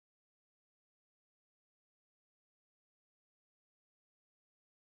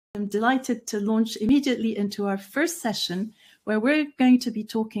I'm delighted to launch immediately into our first session, where we're going to be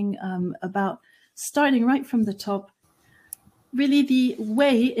talking about, starting right from the top, really the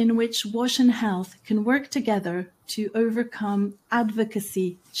way in which WASH and health can work together to overcome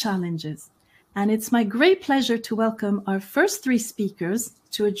advocacy challenges. And it's my great pleasure to welcome our first three speakers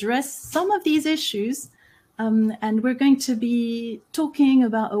to address some of these issues. And we're going to be talking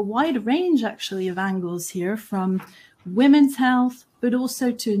about a wide range, actually, of angles here, from women's health, but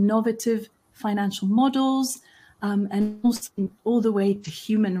also to innovative financial models, and also all the way to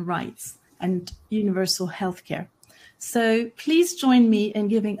human rights and universal healthcare. So please join me in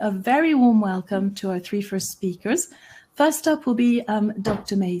giving a very warm welcome to our three first speakers. First up will be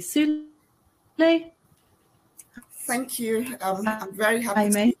Dr. May Sule. Thank you. I'm very happy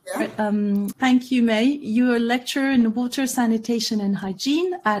to be here. Thank you, May. You are a lecturer in water, sanitation and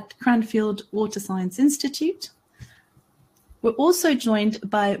hygiene at Cranfield Water Science Institute. We're also joined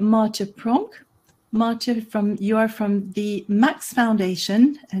by Maartje Pronk. Maartje, you are from the Max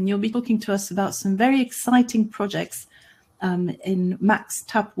Foundation, and you'll be talking to us about some very exciting projects in Max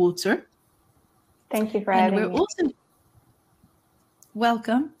Tap Water. Thank you for having me.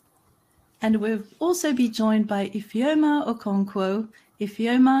 Welcome. And we'll also be joined by Ifeoma Okonkwo.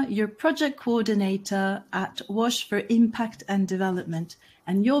 Ifeoma, you're project coordinator at WASH for Impact and Development,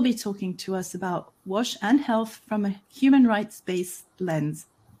 and you'll be talking to us about WASH and health from a human rights-based lens.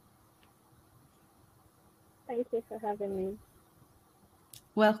 Thank you for having me.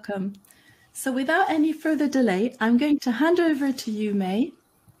 Welcome. So without any further delay, I'm going to hand over to you, May.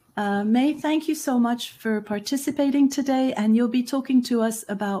 May, thank you so much for participating today, and you'll be talking to us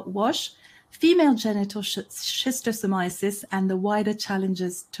about WASH, female genital schistosomiasis, and the wider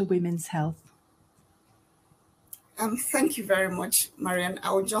challenges to women's health. Thank you very much, Marianne.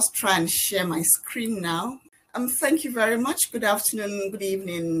 I will just try and share my screen now. Thank you very much. Good afternoon, good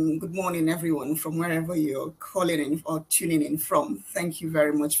evening, good morning, everyone, from wherever you're calling in or tuning in from. Thank you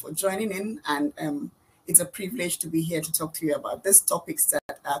very much for joining in. And it's a privilege to be here to talk to you about these topics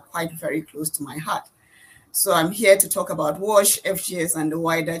that are quite very close to my heart. So I'm here to talk about WASH, FGS, and the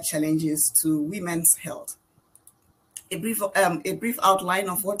wider challenges to women's health. A brief outline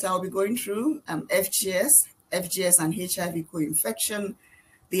of what I'll be going through: FGS and HIV co-infection,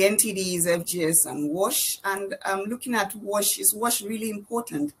 the NTDs, FGS, and WASH. And looking at WASH, is WASH really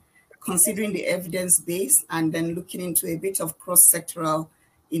important, considering the evidence base, and then looking into a bit of cross-sectoral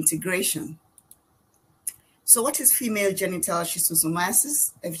integration. So what is female genital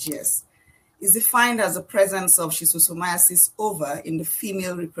schistosomiasis, FGS? Is defined as the presence of schistosomiasis ova in the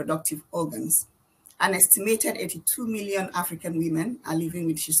female reproductive organs. An estimated 82 million African women are living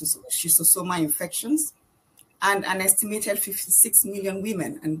with schistosoma infections, and an estimated 56 million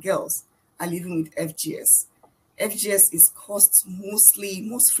women and girls are living with FGS. FGS is caused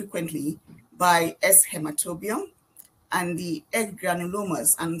most frequently by S. hematobium, and the egg granulomas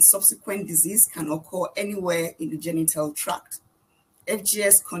and subsequent disease can occur anywhere in the genital tract.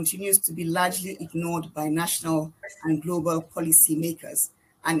 FGS continues to be largely ignored by national and global policymakers,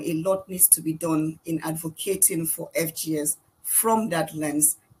 and a lot needs to be done in advocating for FGS from that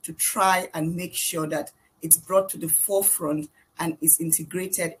lens to try and make sure that it's brought to the forefront and is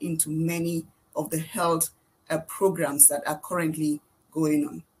integrated into many of the health programs that are currently going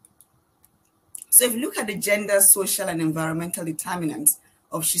on. So if you look at the gender, social, and environmental determinants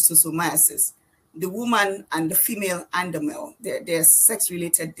of schistosomiasis, the woman and the female and the male, there are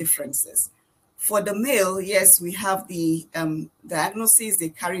sex-related differences. For the male, yes, we have the diagnosis, they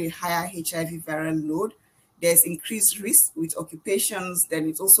carry a higher HIV viral load. There's increased risk with occupations, then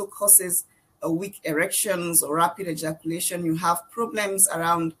it also causes weak erections or rapid ejaculation. You have problems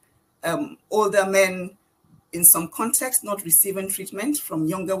around older men in some contexts not receiving treatment from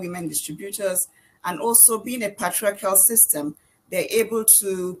younger women distributors, and also being a patriarchal system, they're able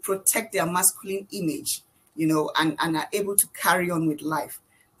to protect their masculine image, you know, and are able to carry on with life.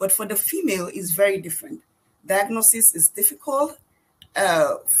 But for the female, it's very different. Diagnosis is difficult.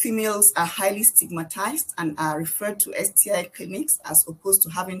 Females are highly stigmatized and are referred to STI clinics as opposed to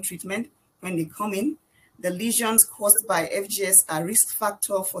having treatment when they come in. The lesions caused by FGS are risk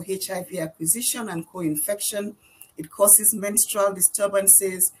factor for HIV acquisition and co-infection. It causes menstrual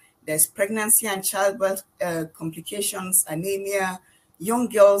disturbances. There's pregnancy and childbirth complications, anemia. Young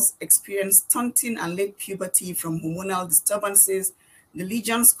girls experience stunting and late puberty from hormonal disturbances. The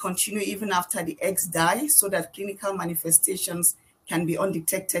lesions continue even after the eggs die, so that clinical manifestations can be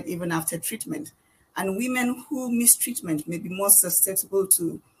undetected even after treatment. And women who miss treatment may be more susceptible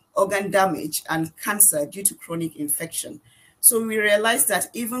to organ damage and cancer due to chronic infection. So we realize that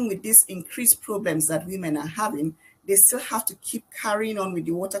even with these increased problems that women are having, they still have to keep carrying on with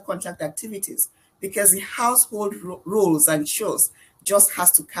the water contact activities because the household roles and chores just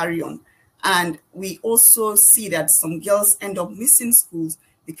has to carry on. And we also see that some girls end up missing schools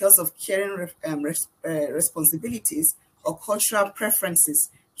because of caring responsibilities or cultural preferences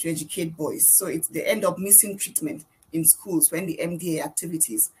to educate boys. So they end up missing treatment in schools when the MDA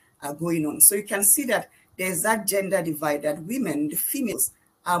activities are going on. So you can see that there's that gender divide, that women, the females,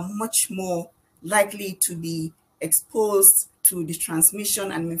 are much more likely to be exposed to the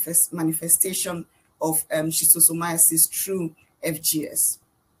transmission and manifestation of schistosomiasis through FGS.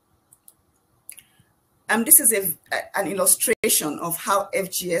 This is an illustration of how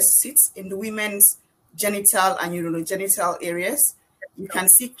FGS sits in the women's genital and urogenital areas. You can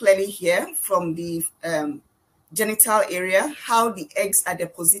see clearly here from the genital area how the eggs are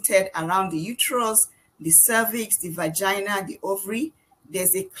deposited around the uterus, the cervix, the vagina, the ovary.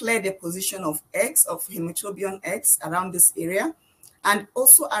 There's a clear deposition of eggs, of hematobion eggs around this area. And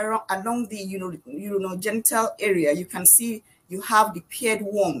also along the urogenital area, you can see you have the paired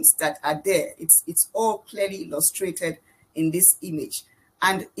worms that are there. It's all clearly illustrated in this image.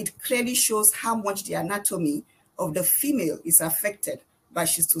 And it clearly shows how much the anatomy of the female is affected by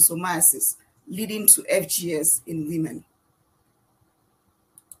schistosomiasis, leading to FGS in women.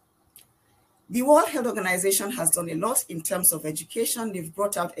 The World Health Organization has done a lot in terms of education. They've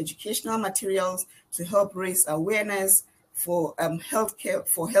brought out educational materials to help raise awareness for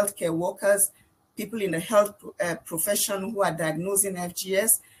healthcare workers, people in the health profession who are diagnosing FGS,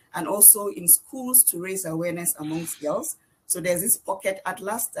 and also in schools to raise awareness amongst girls. So there's this pocket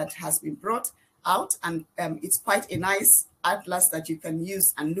atlas that has been brought out, and it's quite a nice atlas that you can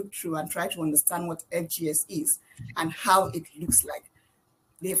use and look through and try to understand what FGS is and how it looks like.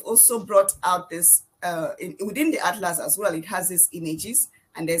 They've also brought out this, within the atlas as well, it has these images,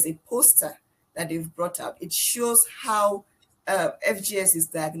 and there's a poster that they've brought out. It shows how FGS is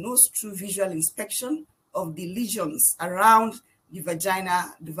diagnosed through visual inspection of the lesions around the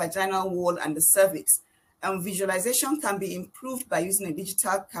vagina, the vaginal wall, and the cervix. Visualization can be improved by using a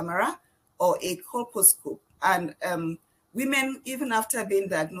digital camera or a colposcope. And women, even after being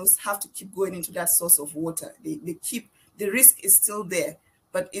diagnosed, have to keep going into that source of water. The risk is still there,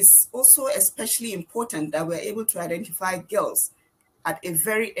 but it's also especially important that we're able to identify girls at a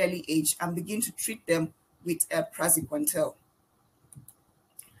very early age and begin to treat them with praziquantel.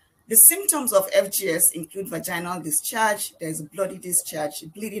 The symptoms of FGS include vaginal discharge, there's bloody discharge,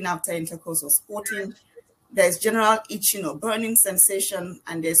 bleeding after intercourse or sporting, there's general itching or burning sensation,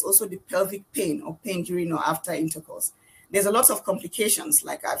 and there's also the pelvic pain or pain during or after intercourse. There's a lot of complications,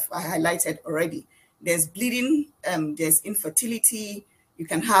 like I highlighted already. There's bleeding, there's infertility, you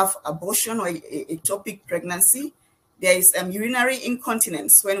can have abortion or ectopic pregnancy. There is urinary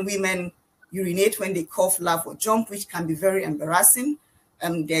incontinence when women urinate when they cough, laugh, or jump, which can be very embarrassing.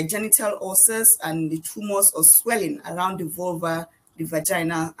 There are genital ulcers and the tumors or swelling around the vulva, the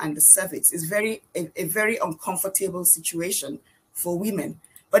vagina, and the cervix. It's a very uncomfortable situation for women.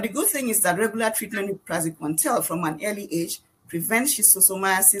 But the good thing is that regular treatment with praziquantel from an early age prevents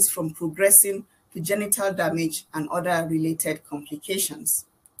schistosomiasis from progressing to genital damage and other related complications.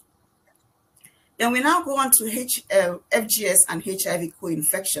 Then we now go on to FGS and HIV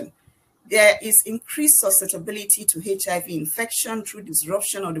co-infection. There is increased susceptibility to HIV infection through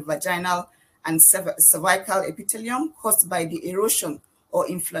disruption of the vaginal and cervical epithelium caused by the erosion or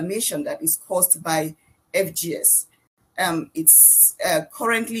inflammation that is caused by FGS.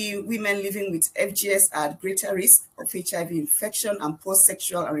 Currently, women living with FGS are at greater risk of HIV infection and poor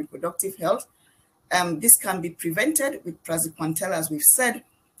sexual and reproductive health. This can be prevented with praziquantel, as we've said,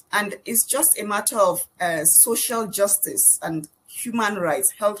 and it's just a matter of social justice and human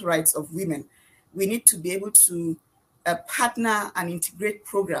rights, health rights of women. We need to be able to partner and integrate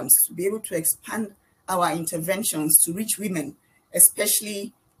programs to be able to expand our interventions to reach women,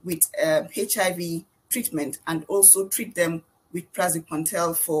 especially with HIV treatment, and also treat them with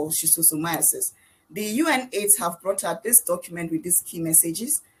praziquantel for schistosomiasis. The UN-AIDS have brought out this document with these key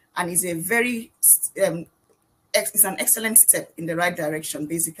messages, and is a very, it's an excellent step in the right direction,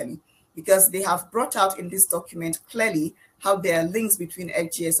 basically, because they have brought out in this document clearly how there are links between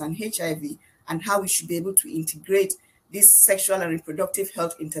FGS and HIV, and how we should be able to integrate these sexual and reproductive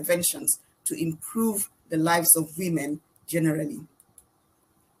health interventions to improve the lives of women generally.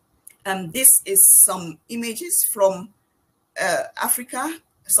 This is some images from Africa,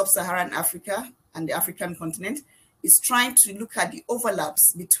 sub-Saharan Africa, and the African continent. Is trying to look at the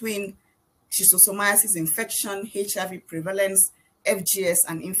overlaps between schistosomiasis infection, HIV prevalence, FGS,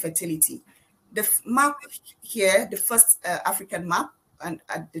 and infertility. The map here, the first African map, and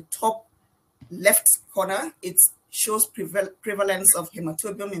at the top left corner, it's shows prevalence of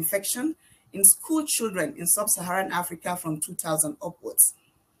hematobium infection in school children in sub-Saharan Africa from 2000 upwards.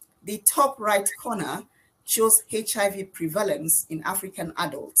 The top right corner shows HIV prevalence in African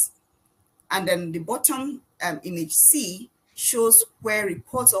adults. And then the bottom image C shows where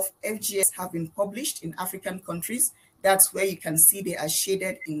reports of FGS have been published in African countries. That's where you can see they are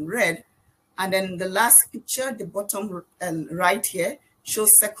shaded in red. And then the last picture, the bottom right here,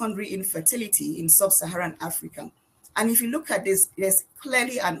 shows secondary infertility in sub-Saharan Africa. And if you look at this, there's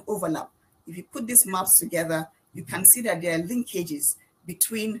clearly an overlap. If you put these maps together, you can see that there are linkages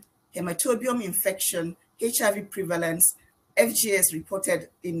between hematobium infection, HIV prevalence, FGS reported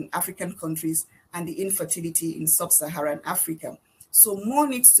in African countries, and the infertility in sub-Saharan Africa. So more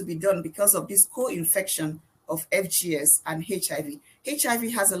needs to be done because of this co-infection of FGS and HIV.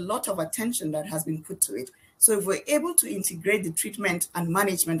 HIV has a lot of attention that has been put to it. So if we're able to integrate the treatment and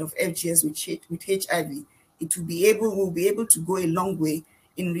management of FGS with HIV, we'll be able to go a long way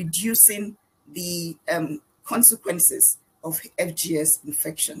in reducing the consequences of FGS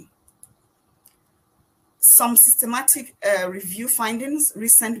infection. Some systematic review findings,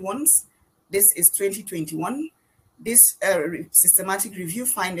 recent ones. This is 2021. This systematic review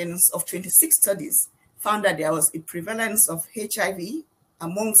findings of 26 studies found that there was a prevalence of HIV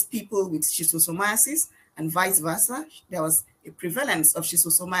amongst people with schistosomiasis and vice versa. There was a prevalence of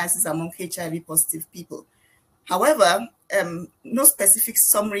schistosomiasis among HIV positive people. However, no specific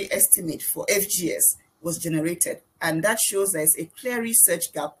summary estimate for FGS was generated, and that shows there's a clear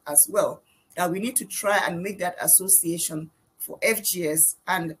research gap as well, that we need to try and make that association for FGS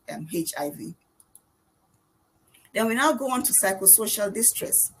and HIV. Then we now go on to psychosocial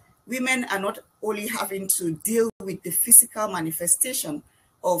distress. Women are not only having to deal with the physical manifestation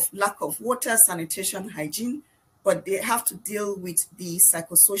of lack of water, sanitation, hygiene, but they have to deal with the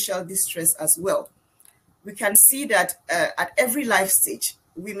psychosocial distress as well. We can see that at every life stage,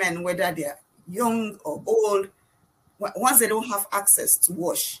 women, whether they're young or old, once they don't have access to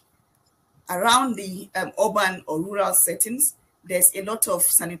wash, around the urban or rural settings, there's a lot of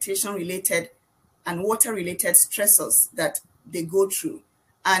sanitation-related and water-related stressors that they go through.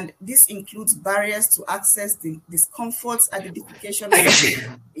 And this includes barriers to access, the discomforts, identification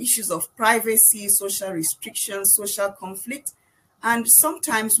of issues of privacy, social restrictions, social conflict. And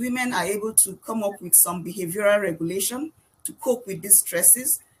sometimes women are able to come up with some behavioral regulation to cope with these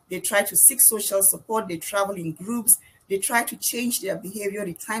stresses. They try to seek social support, they travel in groups, they try to change their behavior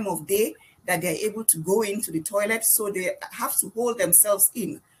the time of day that they're able to go into the toilet. So they have to hold themselves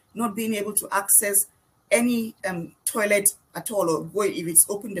in, not being able to access any toilet at all, or go if it's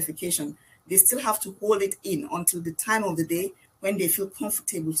open defecation. They still have to hold it in until the time of the day when they feel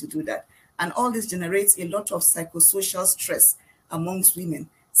comfortable to do that. And all this generates a lot of psychosocial stress amongst women.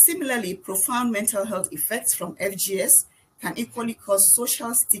 Similarly, profound mental health effects from FGS can equally cause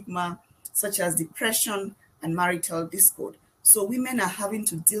social stigma, such as depression and marital discord. So women are having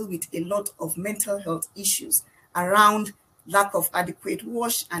to deal with a lot of mental health issues around lack of adequate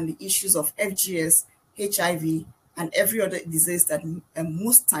wash and the issues of FGS, HIV, and every other disease that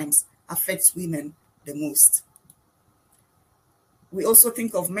most times affects women the most. We also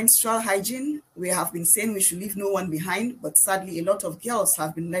think of menstrual hygiene. We have been saying we should leave no one behind, but sadly a lot of girls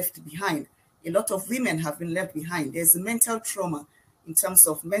have been left behind. A lot of women have been left behind. There's a mental trauma in terms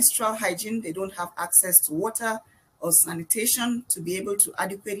of menstrual hygiene. They don't have access to water or sanitation to be able to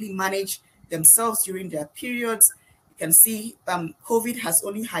adequately manage themselves during their periods. You can see COVID has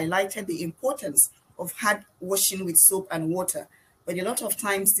only highlighted the importance of hand washing with soap and water. But a lot of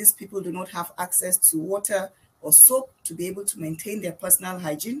times these people do not have access to water or soap to be able to maintain their personal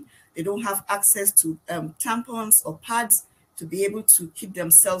hygiene. They don't have access to tampons or pads to be able to keep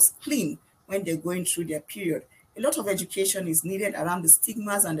themselves clean when they're going through their period. A lot of education is needed around the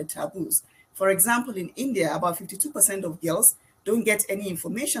stigmas and the taboos. For example, in India, about 52% of girls don't get any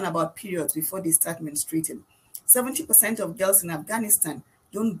information about periods before they start menstruating. 70% of girls in Afghanistan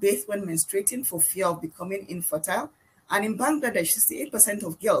don't bathe when menstruating for fear of becoming infertile. And in Bangladesh, 68%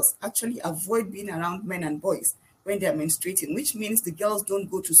 of girls actually avoid being around men and boys when they're menstruating, which means the girls don't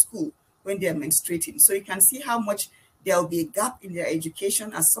go to school when they're menstruating. So you can see how much there will be a gap in their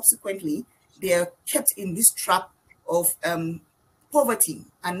education, and subsequently they are kept in this trap of poverty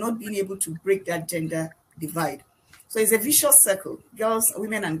and not being able to break that gender divide. So it's a vicious circle.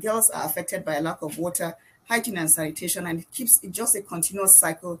 Women and girls are affected by a lack of water, hygiene and sanitation, and it's just a continuous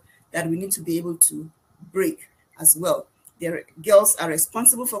cycle that we need to be able to break as well. Girls are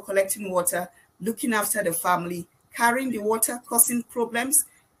responsible for collecting water, looking after the family, carrying the water, causing problems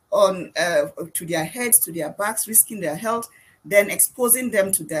to their heads, to their backs, risking their health. then exposing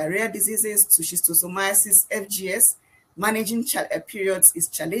them to diarrhea diseases, to schistosomiasis, FGS, managing periods is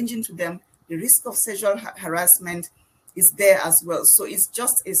challenging to them. The risk of sexual harassment is there as well. So it's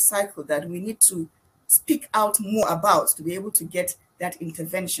just a cycle that we need to speak out more about to be able to get that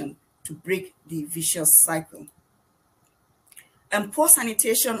intervention to break the vicious cycle. And poor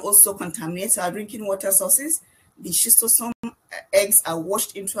sanitation also contaminates our drinking water sources. The schistosome eggs are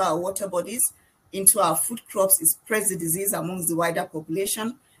washed into our water bodies, into our food crops. It spreads the disease amongst the wider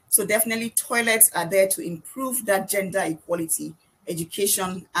population. So definitely toilets are there to improve that gender equality,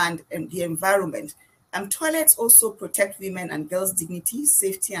 education, and the environment. And toilets also protect women and girls' dignity,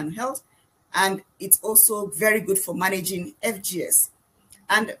 safety, and health. And it's also very good for managing FGS.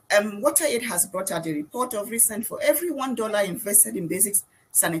 And WaterAid has brought out a report of recent, for every $1 invested in basic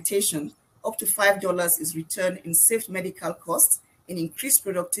sanitation, up to $5 is returned in saved medical costs, in increased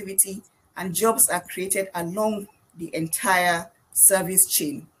productivity, and jobs are created along the entire service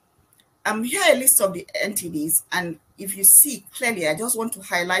chain. Here are a list of the entities, and if you see clearly, I just want to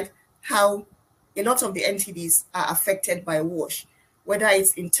highlight how a lot of the entities are affected by WASH, whether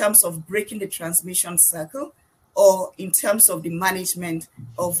it's in terms of breaking the transmission cycle or in terms of the management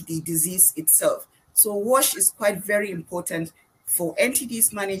of the disease itself. So WASH is quite very important for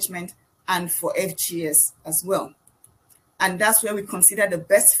entities management and for FGS as well. And that's where we consider the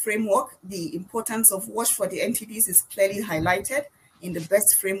best framework. The importance of WASH for the entities is clearly highlighted in the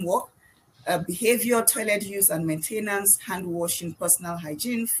best framework. Behavior, toilet use and maintenance, hand washing, personal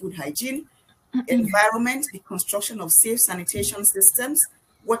hygiene, food hygiene, environment, the construction of safe sanitation systems,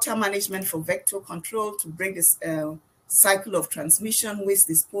 water management for vector control to break this cycle of transmission, waste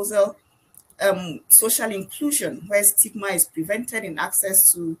disposal, social inclusion, where stigma is prevented in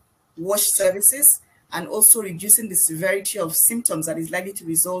access to WASH services, and also reducing the severity of symptoms that is likely to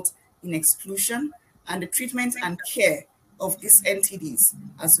result in exclusion, and the treatment and care of these entities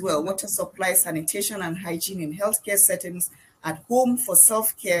as well, water supply, sanitation, and hygiene in healthcare settings, at home for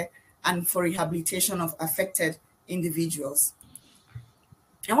self-care, and for rehabilitation of affected individuals.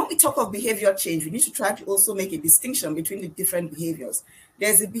 And when we talk of behavior change, we need to try to also make a distinction between the different behaviors.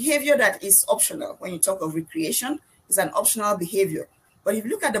 There's a behavior that is optional. When you talk of recreation, it's an optional behavior. But if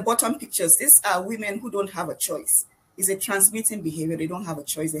you look at the bottom pictures, these are women who don't have a choice. It's a transmitting behavior. They don't have a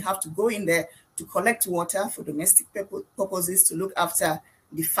choice. They have to go in there to collect water for domestic purposes, to look after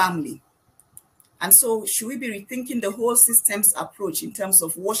the family. And so should we be rethinking the whole systems approach in terms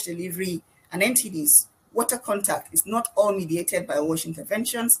of WASH delivery and entities? Water contact is not all mediated by WASH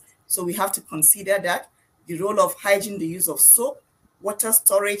interventions, so we have to consider that. The role of hygiene, the use of soap, water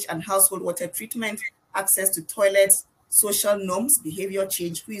storage and household water treatment, access to toilets, social norms, behavior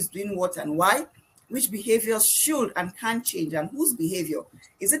change, who is doing what and why, which behaviors should and can change, and whose behavior.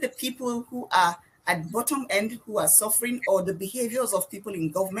 Is it the people who are at bottom end who are suffering, or the behaviors of people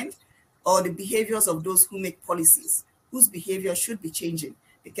in government, or the behaviors of those who make policies, whose behavior should be changing?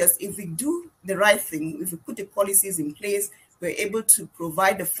 Because if we do the right thing, if we put the policies in place, we're able to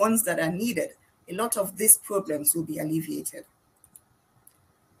provide the funds that are needed, a lot of these problems will be alleviated.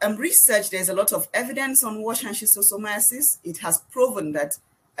 Research, there's a lot of evidence on WASH and schistosomiasis. It has proven that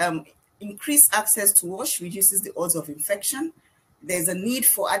increased access to WASH reduces the odds of infection. There's a need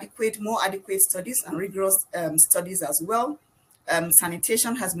for more adequate studies and rigorous studies as well.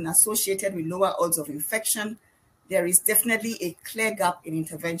 Sanitation has been associated with lower odds of infection. There is definitely a clear gap in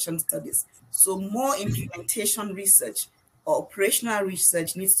intervention studies. So more implementation research or operational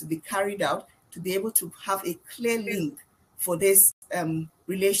research needs to be carried out to be able to have a clear link for these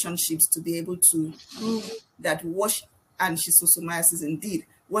relationships, to be able to prove that WASH and schistosomiasis indeed,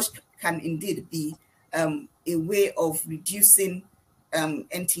 WASH can indeed be a way of reducing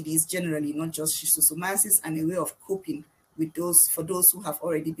NTDs generally, not just schistosomiasis, and a way of coping with those, for those who have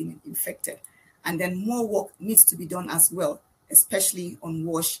already been infected. And then more work needs to be done as well, especially on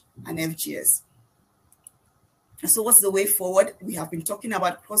WASH and FGS. And so what's the way forward? We have been talking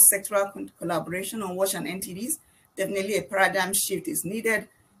about cross-sectoral collaboration on WASH and NTDs. Definitely a paradigm shift is needed,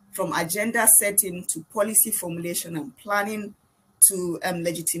 from agenda setting to policy formulation and planning, to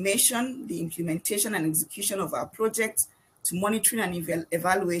legitimation, the implementation and execution of our projects, to monitoring and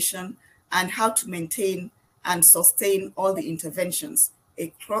evaluation, and how to maintain and sustain all the interventions.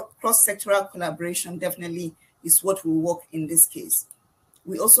 A cross-sectoral collaboration definitely is what will work in this case.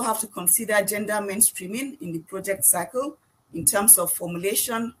 We also have to consider gender mainstreaming in the project cycle in terms of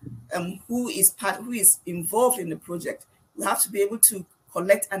formulation, who is involved in the project. We have to be able to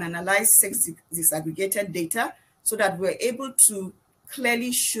collect and analyze sex disaggregated data so that we're able to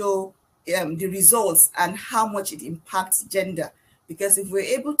clearly show the results and how much it impacts gender. Because if we're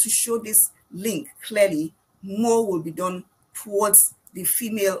able to show this link clearly, more will be done towards the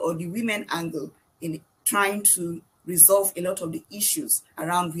female or the women angle in trying to resolve a lot of the issues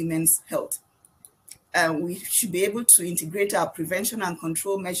around women's health. We should be able to integrate our prevention and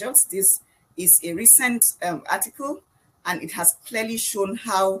control measures. This is a recent article, and it has clearly shown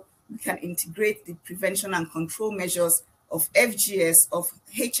how we can integrate the prevention and control measures of FGS, of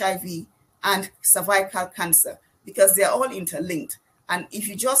HIV, and cervical cancer, because they are all interlinked. And if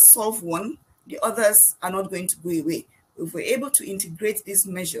you just solve one, the others are not going to go away. If we're able to integrate these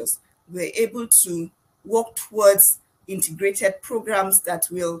measures, we're able to work towards integrated programs that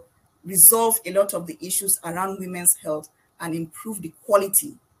will resolve a lot of the issues around women's health and improve the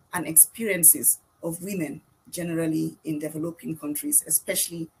quality and experiences of women generally in developing countries,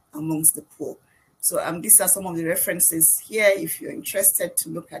 especially amongst the poor. So these are some of the references here if you're interested to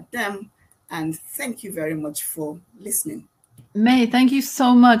look at them. And thank you very much for listening. May, thank you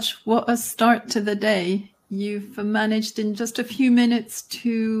so much. What a start to the day. You've managed in just a few minutes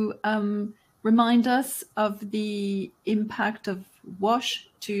to remind us of the impact of WASH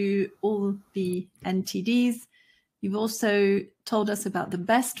to all the NTDs. You've also told us about the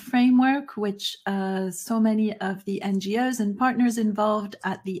BEST framework, which so many of the NGOs and partners involved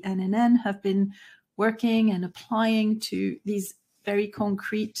at the NNN have been working and applying to these very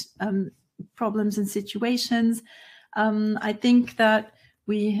concrete problems and situations. I think that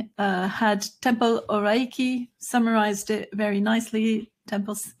we had Temple Oraiki summarized it very nicely.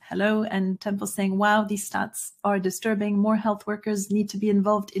 Temple's hello, and Temple saying, wow, these stats are disturbing. More health workers need to be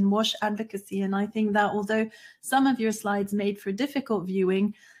involved in WASH advocacy. And I think that although some of your slides made for difficult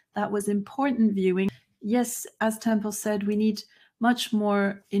viewing, that was important viewing. Yes, as Temple said, we need much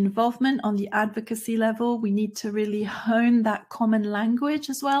more involvement on the advocacy level. We need to really hone that common language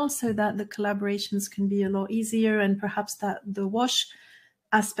as well, so that the collaborations can be a lot easier, and perhaps that the WASH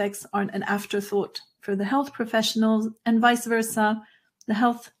aspects aren't an afterthought for the health professionals, and vice versa. The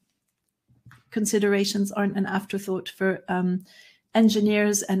health considerations aren't an afterthought for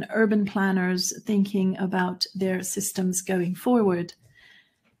engineers and urban planners thinking about their systems going forward.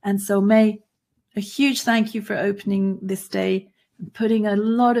 And so, May, a huge thank you for opening this day, putting a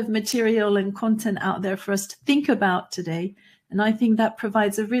lot of material and content out there for us to think about today. And I think that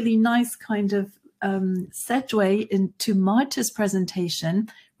provides a really nice kind of segue into Maartje's presentation.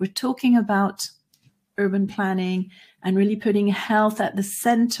 We're talking about urban planning and really putting health at the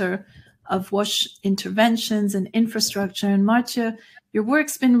center of WASH interventions and infrastructure. And Maartje, your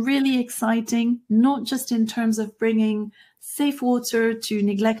work's been really exciting, not just in terms of bringing safe water to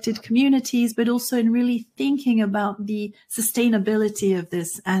neglected communities, but also in really thinking about the sustainability of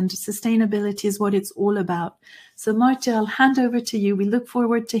this. And sustainability is what it's all about. So Maartje, I'll hand over to you. We look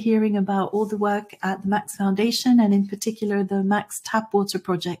forward to hearing about all the work at the Max Foundation, and in particular, the Max Tap Water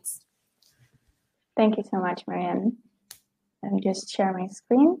projects. Thank you so much, Marianne. Let me just share my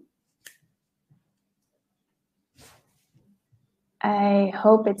screen. I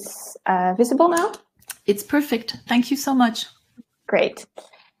hope it's visible now. It's perfect. Thank you so much. Great.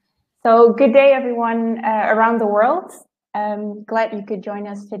 So good day, everyone around the world. Glad you could join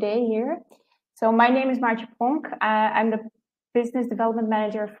us today here. So my name is Maartje Pronk. I'm the Business Development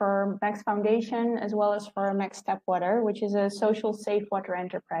Manager for Max Foundation, as well as for Max Tap Water, which is a social safe water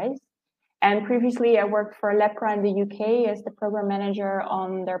enterprise. And previously, I worked for LEPRA in the UK as the program manager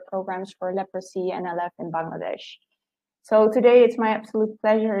on their programs for leprosy and LF in Bangladesh. So today, it's my absolute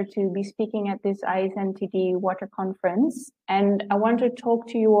pleasure to be speaking at this ISNTD Water conference. And I want to talk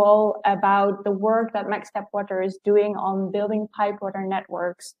to you all about the work that Max Tap Water is doing on building pipe water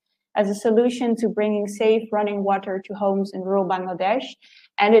networks as a solution to bringing safe running water to homes in rural Bangladesh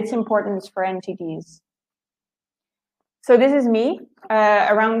and its importance for NTDs. So this is me,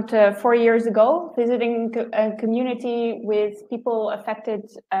 around 4 years ago, visiting a community with people affected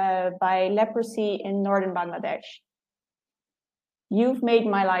by leprosy in northern Bangladesh. You've made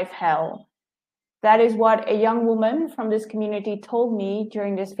my life hell. That is what a young woman from this community told me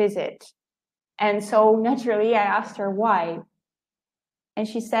during this visit. And so naturally, I asked her why. And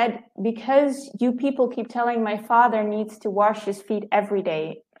she said, because you people keep telling my father needs to wash his feet every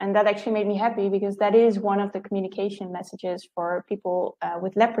day. And that actually made me happy, because that is one of the communication messages for people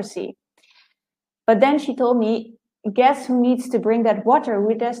with leprosy. But then she told me, guess who needs to bring that water?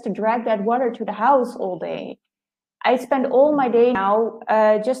 Who has to drag that water to the house all day? I spend all my day now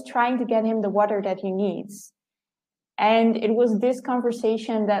just trying to get him the water that he needs. And it was this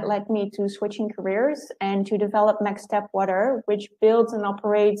conversation that led me to switching careers and to develop Max Tap Water, which builds and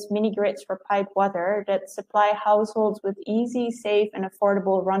operates mini-grids for pipe water that supply households with easy, safe, and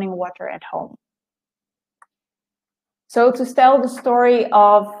affordable running water at home. So to tell the story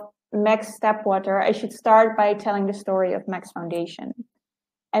of Max Stepwater, I should start by telling the story of Max Foundation.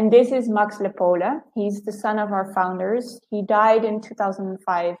 And this is Max Lepole. He's the son of our founders. He died in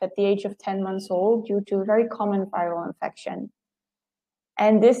 2005 at the age of 10 months old due to a very common viral infection.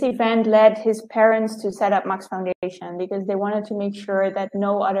 And this event led his parents to set up Max Foundation because they wanted to make sure that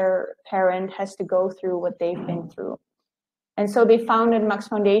no other parent has to go through what they've been through. And so they founded Max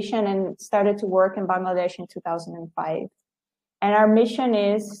Foundation and started to work in Bangladesh in 2005. And our mission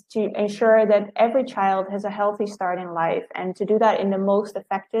is to ensure that every child has a healthy start in life and to do that in the most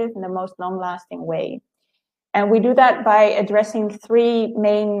effective and the most long-lasting way. And we do that by addressing three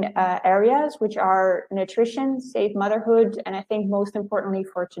main areas, which are nutrition, safe motherhood, and I think most importantly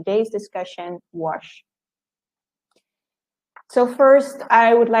for today's discussion, WASH. So first,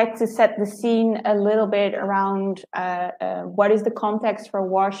 I would like to set the scene a little bit around what is the context for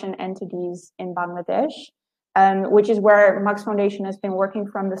WASH and entities in Bangladesh, which is where Max Foundation has been working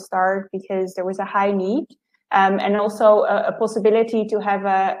from the start because there was a high need and also a possibility to have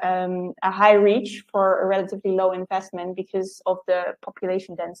a high reach for a relatively low investment because of the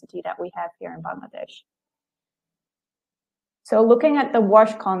population density that we have here in Bangladesh. So looking at the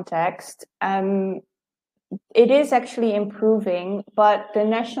WASH context, it is actually improving, but the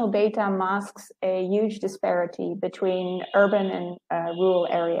national data masks a huge disparity between urban and rural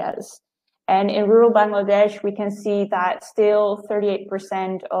areas. And in rural Bangladesh, we can see that still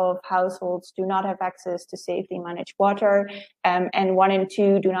 38% of households do not have access to safely managed water, and 1 in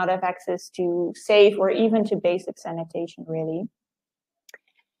 2 do not have access to safe or even to basic sanitation, really.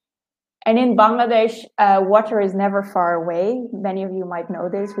 And in Bangladesh, water is never far away. Many of you might know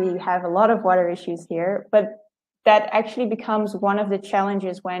this. We have a lot of water issues here, but that actually becomes one of the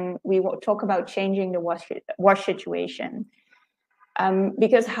challenges when we talk about changing the wash situation.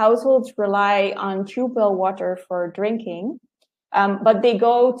 Because households rely on tube well water for drinking, but they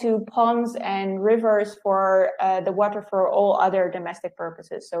go to ponds and rivers for the water for all other domestic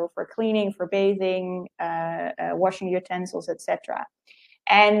purposes. So for cleaning, for bathing, washing utensils, etc.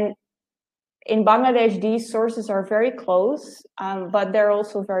 And in Bangladesh, these sources are very close, but they're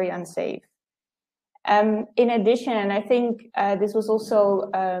also very unsafe. In addition, and I think this was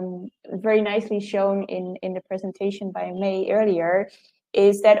also very nicely shown in the presentation by May earlier,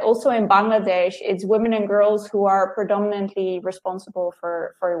 is that also in Bangladesh, it's women and girls who are predominantly responsible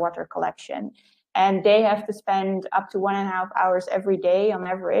for water collection. And they have to spend up to 1.5 hours every day on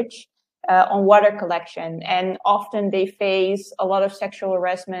average on water collection. And often they face a lot of sexual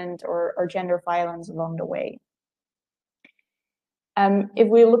harassment or gender violence along the way. If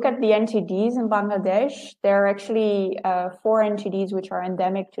we look at the NTDs in Bangladesh, there are actually 4 NTDs which are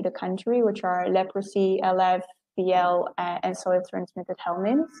endemic to the country, which are leprosy, LF, VL, and soil transmitted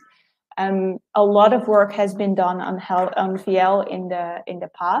helminths. A lot of work has been done on VL in the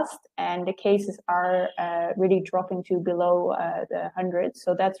past, and the cases are really dropping to below the 100.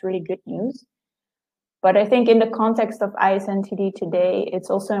 So that's really good news. But I think in the context of ISNTD today, it's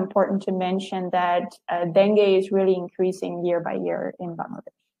also important to mention that dengue is really increasing year by year in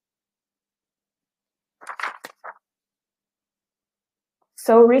Bangladesh.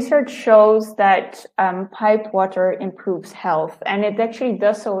 So research shows that piped water improves health, and it actually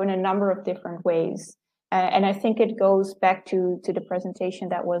does so in a number of different ways. And I think it goes back to the presentation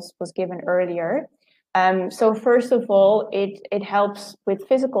that was given earlier. So first of all, it helps with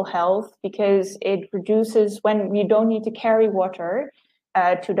physical health because it reduces when you don't need to carry water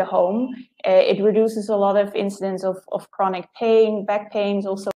to the home. It reduces a lot of incidents of chronic pain, back pains,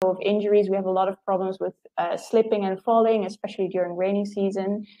 also of injuries. We have a lot of problems with slipping and falling, especially during rainy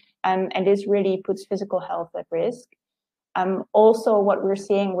season. And this really puts physical health at risk. Also, what we're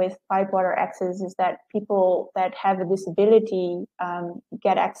seeing with pipe water access is that people that have a disability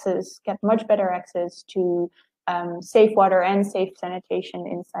get much better access to safe water and safe sanitation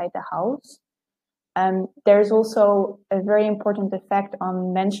inside the house. There's also a very important effect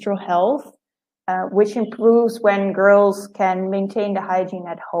on menstrual health, which improves when girls can maintain the hygiene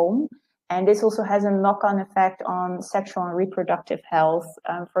at home. And this also has a knock-on effect on sexual and reproductive health.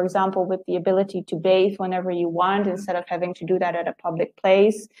 For example, with the ability to bathe whenever you want instead of having to do that at a public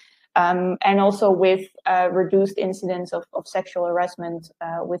place. And also with reduced incidence of sexual harassment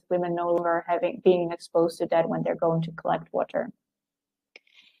with women no longer being exposed to that when they're going to collect water.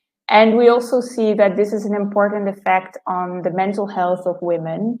 And we also see that this is an important effect on the mental health of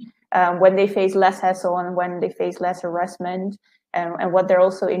women when they face less hassle and when they face less harassment. And what they're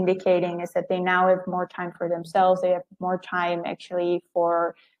also indicating is that they now have more time for themselves. They have more time actually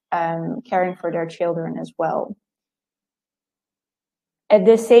for caring for their children as well. At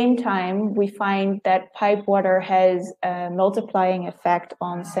the same time, we find that pipe water has a multiplying effect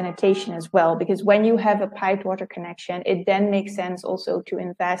on sanitation as well, because when you have a piped water connection, it then makes sense also to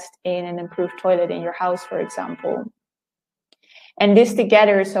invest in an improved toilet in your house, for example. And this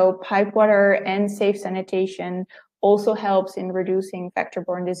together, so pipe water and safe sanitation also helps in reducing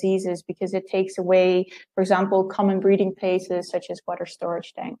vector-borne diseases because it takes away, for example, common breeding places such as water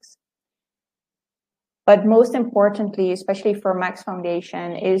storage tanks. But most importantly, especially for Max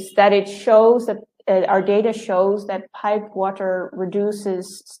Foundation, is that it shows that our data shows that piped water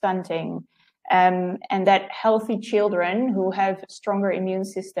reduces stunting, and that healthy children who have stronger immune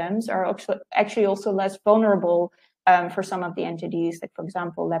systems are actually also less vulnerable for some of the entities, like, for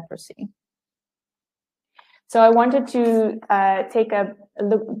example, leprosy. So I wanted to take a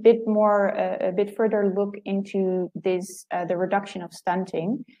bit further look into this, the reduction of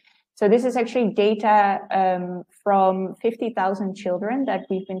stunting. So this is actually data from 50,000 children that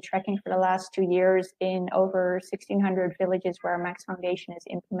we've been tracking for the last 2 years in over 1,600 villages where Max Foundation is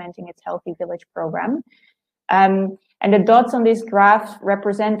implementing its Healthy Village program. And the dots on this graph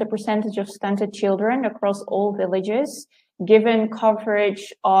represent the percentage of stunted children across all villages, given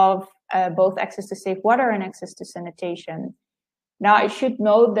coverage of both access to safe water and access to sanitation. Now, I should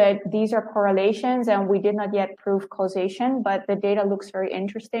note that these are correlations and we did not yet prove causation, but the data looks very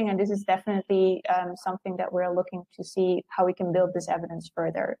interesting. And this is definitely something that we're looking to see how we can build this evidence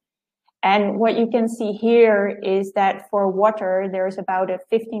further. And what you can see here is that for water, there's about a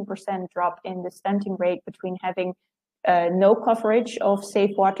 15% drop in the stunting rate between having no coverage of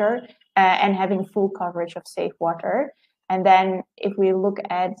safe water and having full coverage of safe water. And then if we look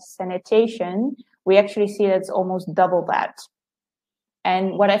at sanitation, we actually see that it's almost double that.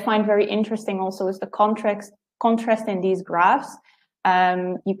 And what I find very interesting also is the contrast in these graphs.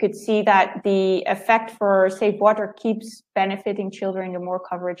 You could see that the effect for safe water keeps benefiting children the more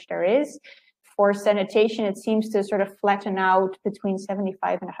coverage there is. For sanitation, it seems to sort of flatten out between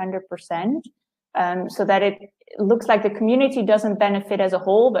 75 and 100%, so that it looks like the community doesn't benefit as a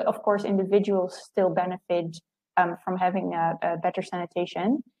whole, but of course individuals still benefit from having a better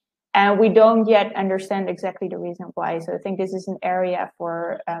sanitation. And we don't yet understand exactly the reason why. So I think this is an area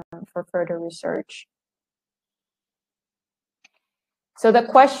for further research. So the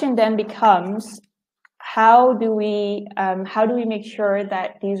question then becomes, how do we make sure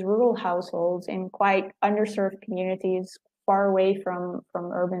that these rural households in quite underserved communities far away from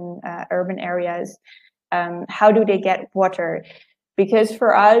urban areas, how do they get water? Because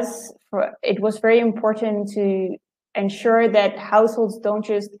for us, it was very important to ensure that households don't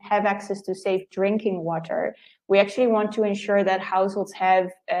just have access to safe drinking water. We actually want to ensure that households have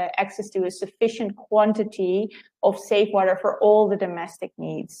access to a sufficient quantity of safe water for all the domestic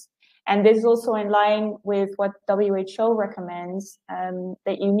needs. And this is also in line with what WHO recommends,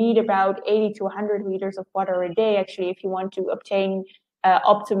 that you need about 80 to 100 liters of water a day, actually, if you want to obtain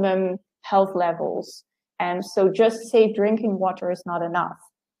optimum health levels. And so just safe drinking water is not enough.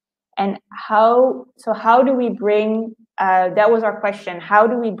 And how do we bring, that was our question, how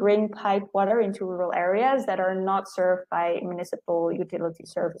do we bring piped water into rural areas that are not served by municipal utility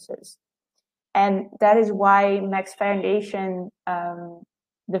services? And that is why Max Foundation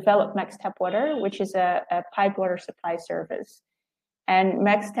developed Max Tap Water, which is a piped water supply service. And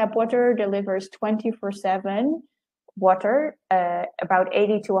Max Tap Water delivers 24/7 water, about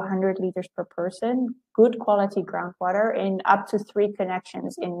 80 to 100 liters per person, good quality groundwater in up to 3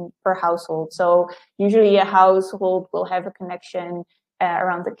 connections per household. So usually a household will have a connection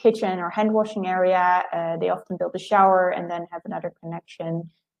around the kitchen or hand washing area. They often build a shower and then have another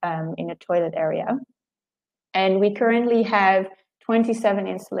connection in a toilet area. And we currently have 27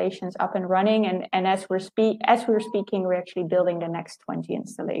 installations up and running. And as we're speaking, we're actually building the next 20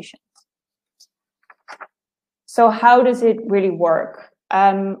 installations. So how does it really work?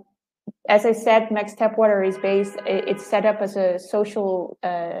 As I said, Max Tap Water is it's set up as a social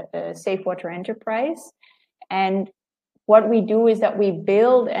safe water enterprise. And what we do is that we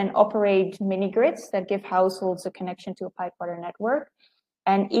build and operate mini-grids that give households a connection to a pipe water network.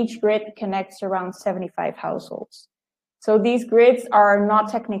 And each grid connects around 75 households. So these grids are not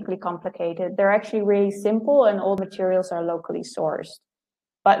technically complicated. They're actually really simple and all materials are locally sourced.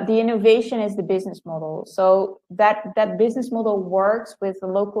 But the innovation is the business model. So that business model works with a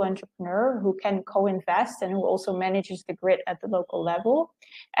local entrepreneur who can co-invest and who also manages the grid at the local level.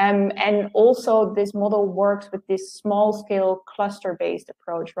 And also this model works with this small scale cluster-based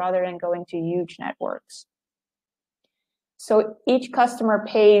approach rather than going to huge networks. So each customer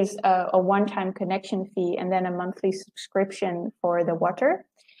pays a one-time connection fee and then a monthly subscription for the water.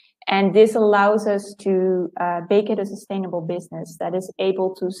 And this allows us to make it a sustainable business that is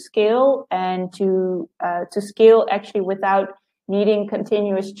able to scale and to scale actually without needing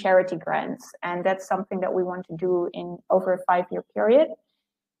continuous charity grants. And that's something that we want to do in over a 5-year period.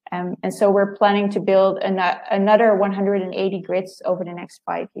 And so we're planning to build another 180 grids over the next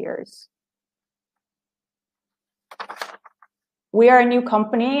 5 years. We are a new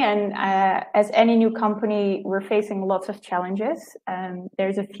company, and as any new company, we're facing lots of challenges.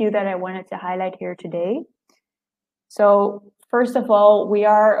 There's a few that I wanted to highlight here today. So first of all, we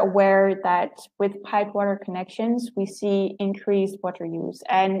are aware that with piped water connections, we see increased water use.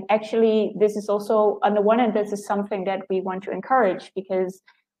 And actually, this is also, on the one hand, this is something that we want to encourage, because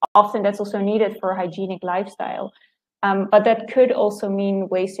often that's also needed for a hygienic lifestyle. But that could also mean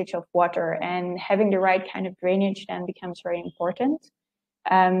wastage of water, and having the right kind of drainage then becomes very important.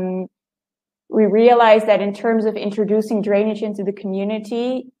 We realize that in terms of introducing drainage into the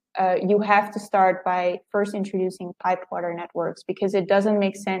community, you have to start by first introducing piped water networks, because it doesn't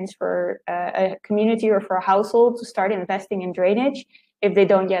make sense for a community or for a household to start investing in drainage if they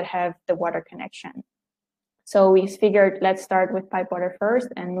don't yet have the water connection. So we figured, let's start with piped water first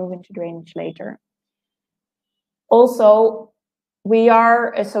and move into drainage later. Also, we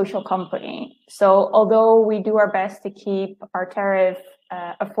are a social company. So although we do our best to keep our tariff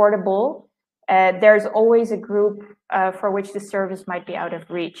affordable, there's always a group for which the service might be out of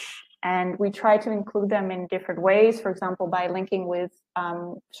reach. And we try to include them in different ways, for example, by linking with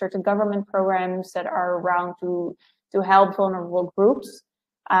certain government programs that are around to help vulnerable groups.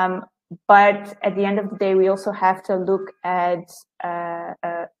 But at the end of the day, we also have to look at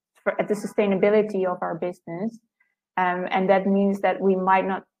the sustainability of our business. And that means that we might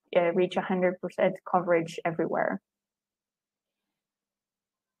not reach 100% coverage everywhere.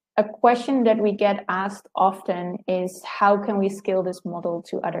 A question that we get asked often is, how can we scale this model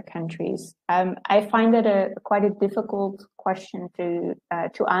to other countries? I find it quite a difficult question to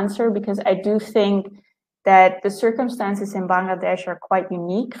answer, because I do think that the circumstances in Bangladesh are quite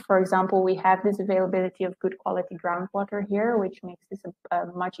unique. For example, we have this availability of good quality groundwater here, which makes this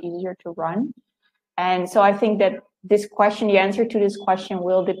much easier to run. And so I think that this question, the answer to this question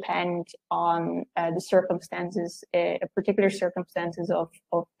will depend on the circumstances, particular circumstances of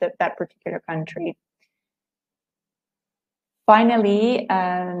that particular country. Finally,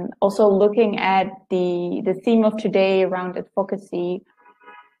 also looking at the theme of today around advocacy,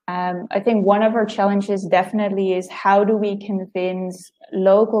 I think one of our challenges definitely is, how do we convince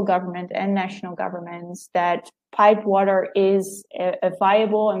local government and national governments that piped water is a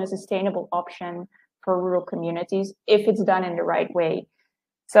viable and a sustainable option for rural communities if it's done in the right way?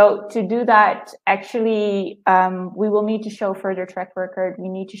 So to do that, actually, we will need to show further track record. We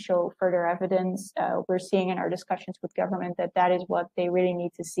need to show further evidence. We're seeing in our discussions with government that that is what they really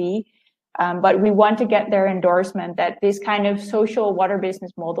need to see. But we want to get their endorsement that this kind of social water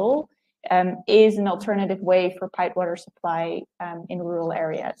business model is an alternative way for piped water supply in rural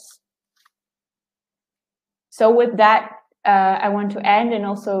areas. So with that, I want to end and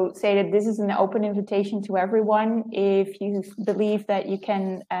also say that this is an open invitation to everyone. If you believe that you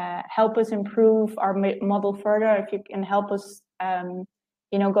can help us improve our model further, if you can help us,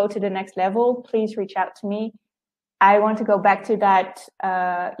 go to the next level, please reach out to me. I want to go back to that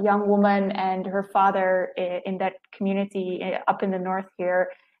young woman and her father in that community up in the north here,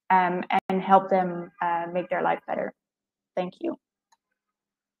 and help them make their life better. Thank you.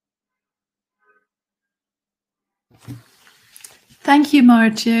 Thank you,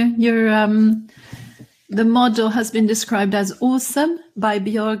 Maartje. The model has been described as awesome by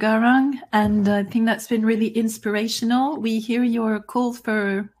Bjorgarang, and I think that's been really inspirational. We hear your call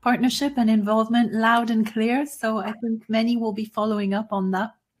for partnership and involvement loud and clear, so I think many will be following up on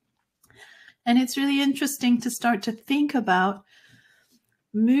that. And it's really interesting to start to think about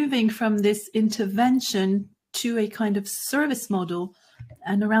moving from this intervention to a kind of service model,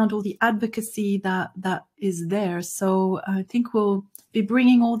 and around all the advocacy that is there. So I think we'll be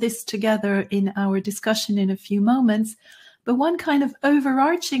bringing all this together in our discussion in a few moments. But one kind of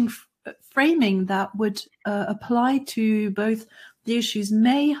overarching framing that would apply to both the issues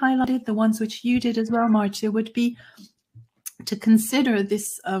May highlighted, the ones which you did as well, Maartje, would be to consider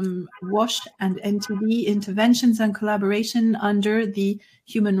this WASH and NTD interventions and collaboration under the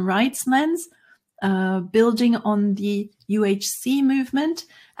human rights lens, building on the UHC movement.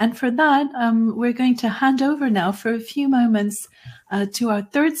 And for that, we're going to hand over now for a few moments to our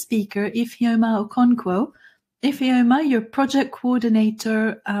third speaker, Ifeoma Okonkwo. Ifeoma, you're project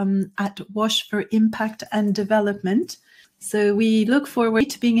coordinator at WASH for Impact and Development. So we look forward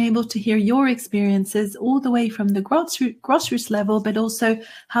to being able to hear your experiences all the way from the grassroots level, but also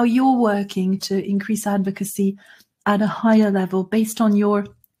how you're working to increase advocacy at a higher level based on your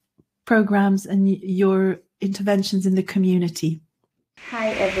programs and your interventions in the community. Hi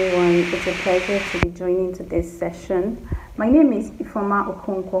everyone, it's a pleasure to be joining today's session. My name is Ifeoma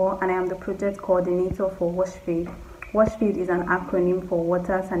Okonkwo and I am the project coordinator for WashFeed. WashFeed is an acronym for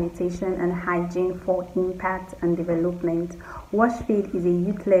Water, Sanitation and Hygiene for Impact and Development. WashFeed is a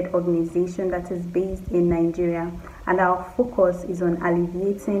youth-led organization that is based in Nigeria, and our focus is on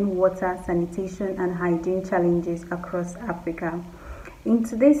alleviating water, sanitation and hygiene challenges across Africa. In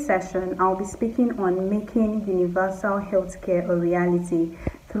today's session, I'll be speaking on making universal healthcare a reality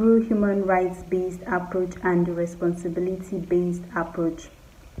through human rights-based approach and responsibility-based approach.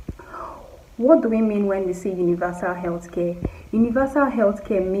 What do we mean when we say universal healthcare? Universal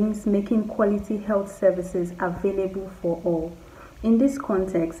healthcare means making quality health services available for all. In this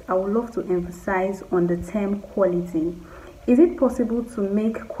context, I would love to emphasize on the term quality. Is it possible to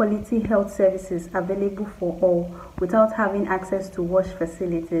make quality health services available for all without having access to wash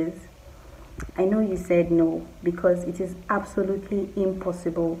facilities? I know you said no, because it is absolutely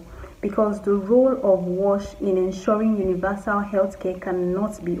impossible. Because the role of WASH in ensuring universal healthcare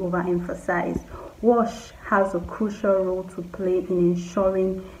cannot be overemphasized. WASH has a crucial role to play in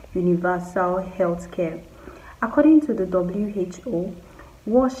ensuring universal healthcare. According to the WHO,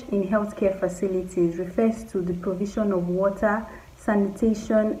 WASH in healthcare facilities refers to the provision of water,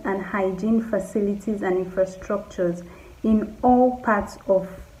 sanitation, and hygiene facilities and infrastructures in all parts of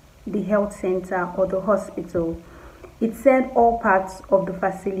the health center or the hospital. It said all parts of the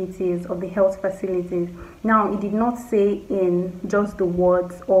facilities, of the health facilities. Now, it did not say in just the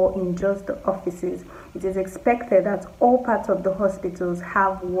wards or in just the offices. It is expected that all parts of the hospitals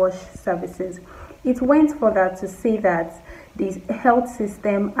have wash services. It went further to say that the health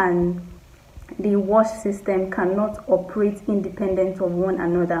system and the wash system cannot operate independent of one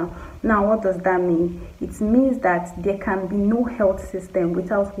another. Now, what does that mean? It means that there can be no health system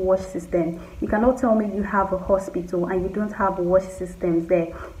without wash system. You cannot tell me you have a hospital and you don't have wash systems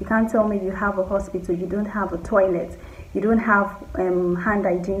there. You can't tell me you have a hospital, you don't have a toilet. You don't have hand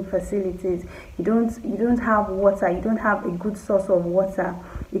hygiene facilities. You don't have water. You don't have a good source of water.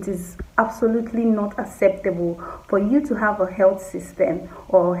 It is absolutely not acceptable for you to have a health system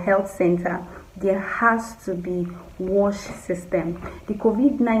or health center. There has to be wash system. The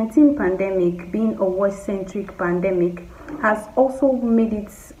COVID-19 pandemic, being a wash-centric pandemic, has also made it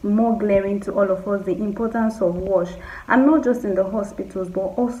more glaring to all of us the importance of wash, and not just in the hospitals but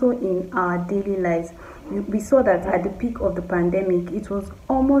also in our daily lives. We saw that at the peak of the pandemic, it was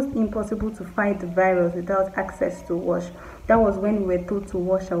almost impossible to fight the virus without access to wash. That was when we were told to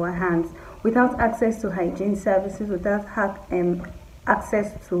wash our hands. Without access to hygiene services, without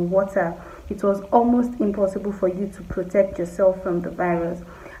access to water, it was almost impossible for you to protect yourself from the virus.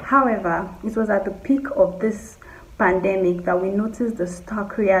 However, it was at the peak of this pandemic that we noticed the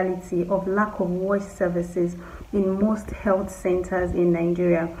stark reality of lack of wash services in most health centers in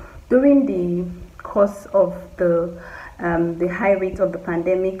Nigeria. During the course of the high rate of the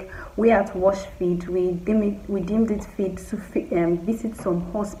pandemic, we at WashFeed, we deemed it fit to visit some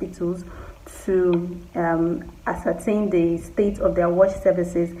hospitals to ascertain the state of their wash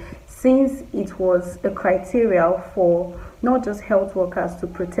services, since it was a criteria for not just health workers to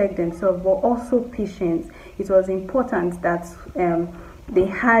protect themselves but also patients. It was important that they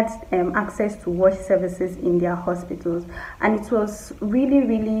had access to wash services in their hospitals, and it was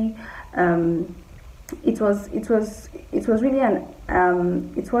really it wasn't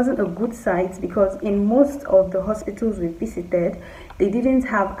a good sight, because in most of the hospitals we visited, they didn't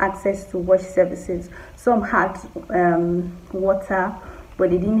have access to wash services. Some had water, but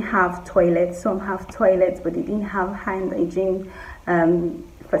they didn't have toilets. Some have toilets, but they didn't have hand hygiene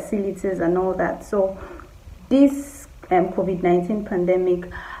facilities and all that. So this COVID-19 pandemic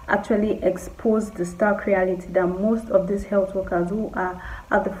actually exposed the stark reality that most of these health workers who are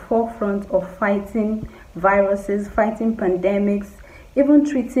at the forefront of fighting viruses, fighting pandemics, even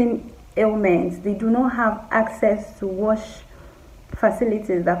treating ailments, they do not have access to wash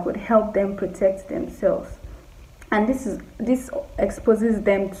facilities that could help them protect themselves. And this exposes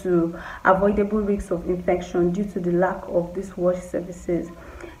them to avoidable risks of infection due to the lack of these wash services.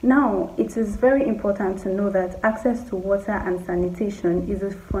 Now, it is very important to know that access to water and sanitation is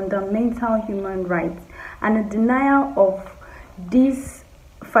a fundamental human right, and a denial of these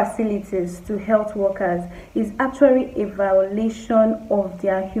facilities to health workers is actually a violation of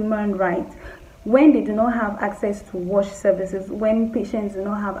their human rights. When they do not have access to wash services, when patients do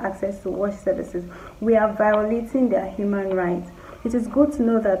not have access to wash services, we are violating their human rights. It is good to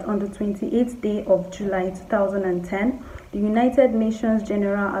know that on the 28th day of July 2010, the United Nations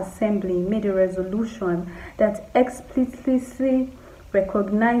General Assembly made a resolution that explicitly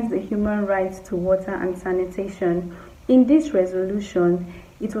recognized the human rights to water and sanitation. In this resolution,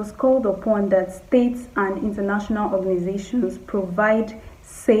 it was called upon that states and international organizations provide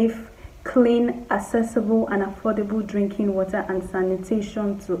safe, clean, accessible, and affordable drinking water and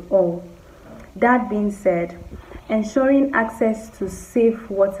sanitation to all. That being said, ensuring access to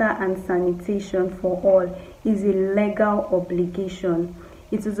safe water and sanitation for all is a legal obligation.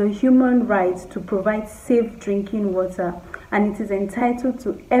 It is a human right to provide safe drinking water, and it is entitled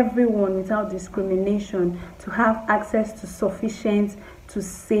to everyone without discrimination to have access to sufficient, to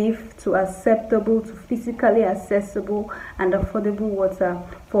safe, to acceptable, to physically accessible and affordable water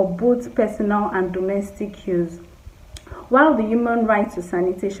for both personal and domestic use. While the human right to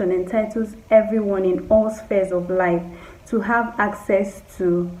sanitation entitles everyone in all spheres of life to have access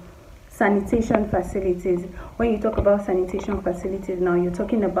to sanitation facilities. When you talk about sanitation facilities now, you're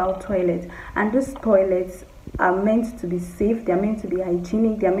talking about toilets, and those toilets are meant to be safe, they are meant to be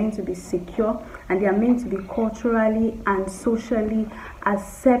hygienic, they are meant to be secure, and they are meant to be culturally and socially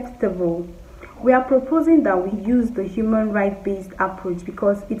acceptable. We are proposing that we use the human right-based approach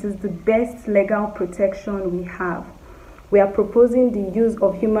because it is the best legal protection we have. We are proposing the use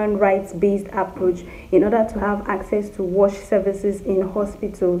of human rights-based approach in order to have access to wash services in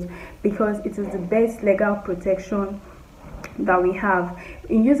hospitals because it is the best legal protection that we have.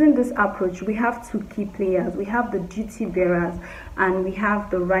 In using this approach, we have two key players. We have the duty bearers and we have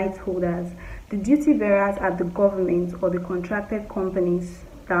the right holders. The duty bearers are the government or the contracted companies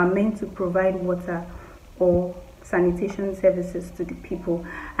that are meant to provide water or sanitation services to the people.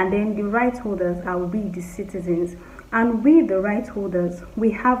 And then the right holders are we, the citizens. And we, the right holders,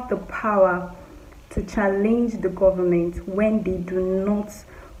 we have the power to challenge the government when they do not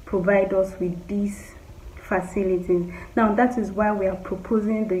provide us with these facilities. Now, that is why we are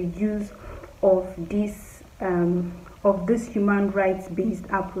proposing the use of this human rights-based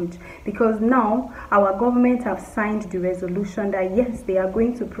approach, because now our government have signed the resolution that yes, they are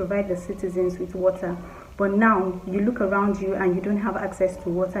going to provide the citizens with water. But now you look around you and you don't have access to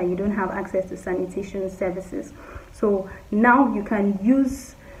water, you don't have access to sanitation services. So now you can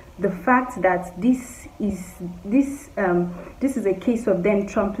use the fact that this is a case of them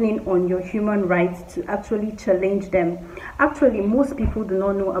trampling on your human rights to actually challenge them. Actually, most people do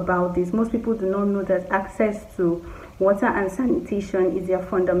not know about this. Most people do not know that access to water and sanitation is their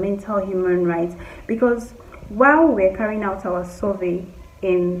fundamental human right, because while we're carrying out our survey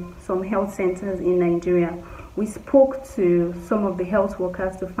in some health centers in Nigeria, we spoke to some of the health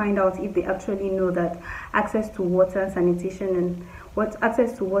workers to find out if they actually know that access to water, sanitation, and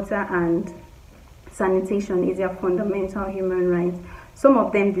access to water and sanitation is their fundamental human right. Some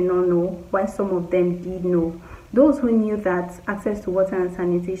of them do not know, while some of them did know. Those who knew that access to water and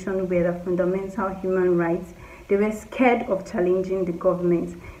sanitation were the fundamental human rights, they were scared of challenging the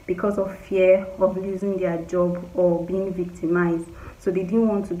government because of fear of losing their job or being victimized. So they didn't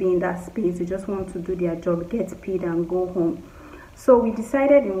want to be in that space. They just want to do their job, get paid, and go home. So we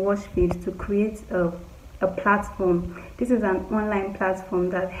decided in Washfield to create a platform. This is an online platform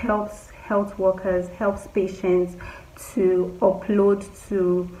that helps health workers, helps patients to upload,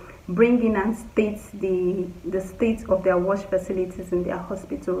 to bring in and state the state of their wash facilities in their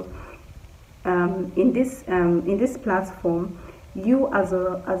hospital. In this platform, you as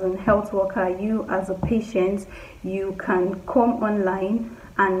a health worker, you as a patient, you can come online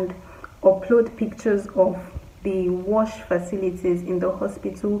and upload pictures of the wash facilities in the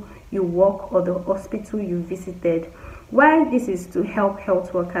hospital you work or the hospital you visited. While this is to help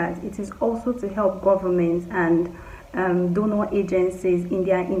health workers, it is also to help governments and donor agencies in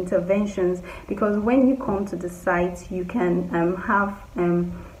their interventions, because when you come to the site, you can have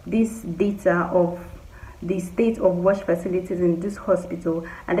this data of the state of wash facilities in this hospital,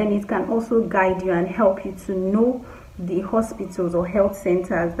 and then it can also guide you and help you to know the hospitals or health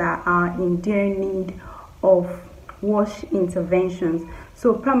centers that are in their need of wash interventions.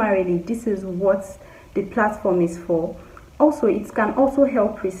 So primarily, this is what the platform is for. Also, it can also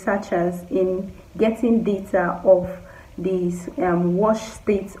help researchers in getting data of these wash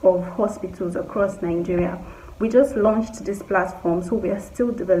states of hospitals across Nigeria. We just launched this platform, so we are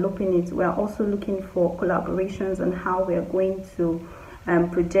still developing it. We are also looking for collaborations on how we are going to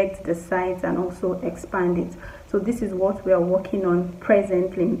project the site and also expand it. So this is what we are working on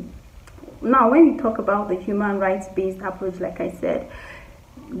presently. Now, when we talk about the human rights-based approach, like I said,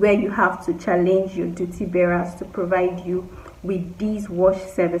 where you have to challenge your duty bearers to provide you with these wash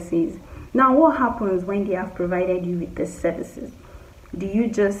services. Now, what happens when they have provided you with these services? Do you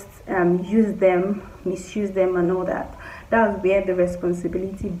just use them, misuse them, and all that? That's where the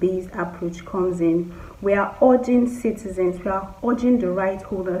responsibility-based approach comes in. We are urging citizens, we are urging the right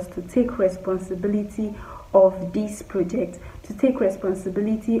holders to take responsibility of this project, to take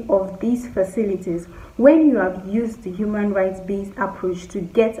responsibility of these facilities. When you have used the human rights-based approach to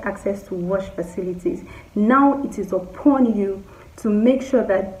get access to wash facilities, now it is upon you to make sure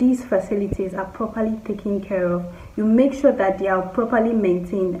that these facilities are properly taken care of. You make sure that they are properly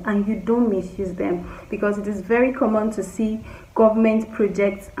maintained and you don't misuse them, because it is very common to see government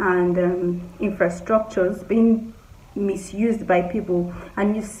projects and infrastructures being misused by people,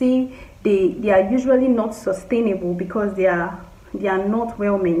 and you see they are usually not sustainable because they are not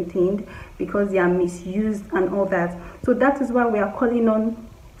well maintained, because they are misused and all that. So that is why we are calling on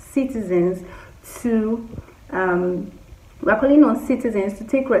citizens to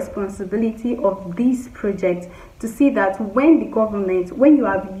take responsibility of these projects, to see that when you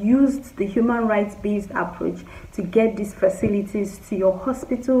have used the human rights-based approach to get these facilities to your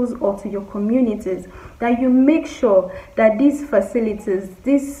hospitals or to your communities, that you make sure that these facilities,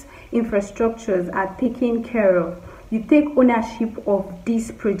 these infrastructures are taken care of. You take ownership of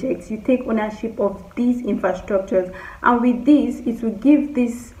these projects, you take ownership of these infrastructures, and with this, it will give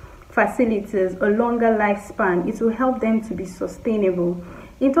these facilities a longer lifespan. It will help them to be sustainable.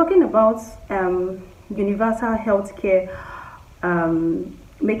 In talking about universal healthcare,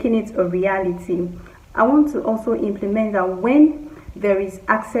 making it a reality, I want to also implement that when there is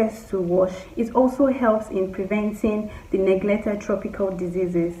access to wash, it also helps in preventing the neglected tropical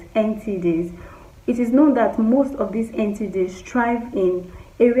diseases, NTDs. It is known that most of these NTDs thrive in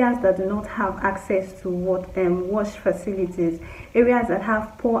areas that do not have access to wash facilities, areas that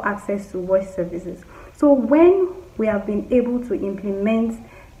have poor access to wash services. So when we have been able to implement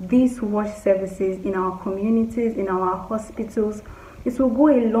these wash services in our communities, in our hospitals, it will go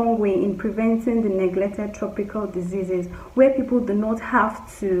a long way in preventing the neglected tropical diseases, where people do not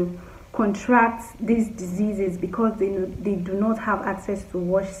have to contract these diseases because they do not have access to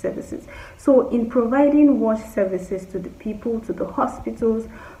wash services. So in providing wash services to the people, to the hospitals,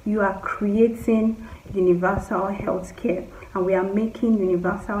 you are creating universal health care, and we are making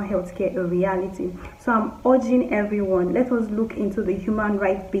universal health care a reality. So I'm urging everyone, let us look into the human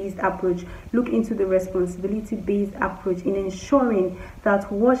rights-based approach, look into the responsibility-based approach in ensuring that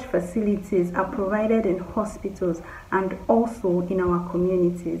wash facilities are provided in hospitals and also in our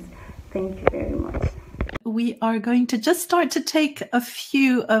communities. Thank you very much. We are going to just start to take a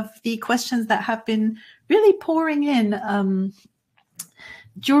few of the questions that have been really pouring in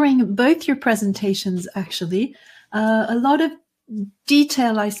during both your presentations, actually. A lot of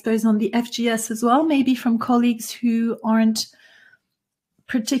detail, I suppose, on the FGS as well, maybe from colleagues who aren't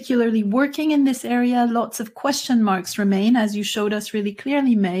particularly working in this area. Lots of question marks remain, as you showed us really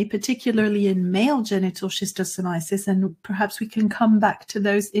clearly, May, particularly in male genital schistosomiasis, and perhaps we can come back to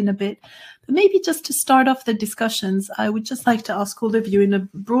those in a bit. But maybe just to start off the discussions, I would just like to ask all of you in a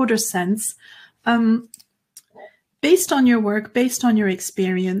broader sense, based on your work, based on your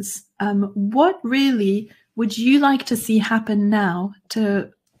experience, what really would you like to see happen now to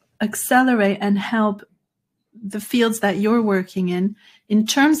accelerate and help the fields that you're working in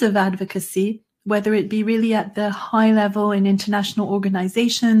terms of advocacy, whether it be really at the high level in international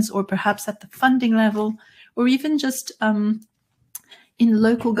organizations, or perhaps at the funding level, or even just in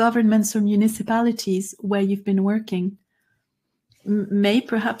local governments or municipalities where you've been working? May,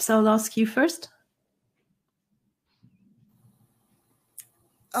 perhaps I'll ask you first.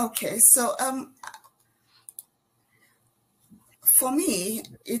 Okay, so for me,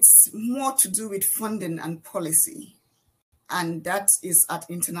 it's more to do with funding and policy, and that is at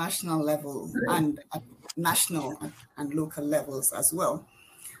international level and at national and local levels as well.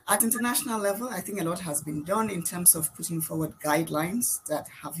 At international level, I think a lot has been done in terms of putting forward guidelines that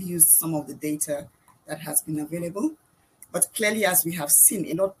have used some of the data that has been available. But clearly, as we have seen,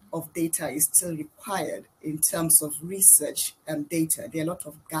 a lot of data is still required in terms of research and data. There are a lot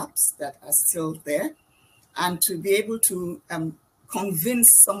of gaps that are still there. And to be able to convince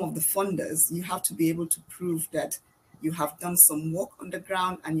some of the funders, you have to be able to prove that you have done some work on the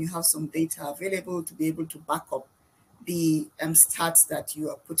ground and you have some data available to be able to back up the stats that you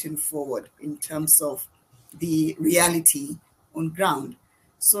are putting forward in terms of the reality on ground.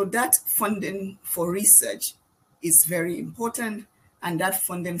 So that funding for research is very important, and that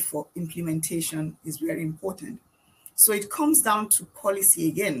funding for implementation is very important. So it comes down to policy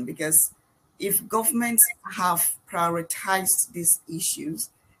again, because if governments have prioritized these issues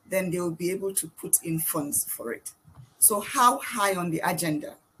then they will be able to put in funds for it. So how high on the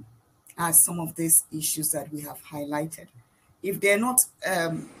agenda are some of these issues that we have highlighted? If they're not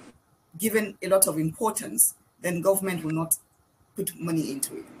given a lot of importance, then government will not put money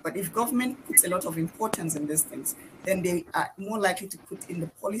into it. But if government puts a lot of importance in these things, then they are more likely to put in the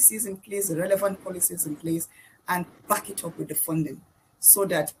policies in place, the relevant policies in place, and back it up with the funding so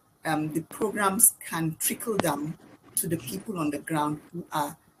that the programs can trickle down to the people on the ground who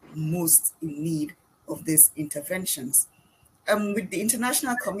are most in need of these interventions. With the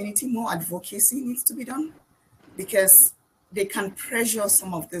international community, more advocacy needs to be done because they can pressure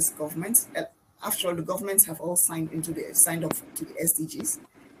some of these governments. After all, the governments have all signed up to the SDGs.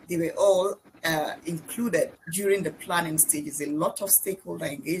 They were all included during the planning stages. A lot of stakeholder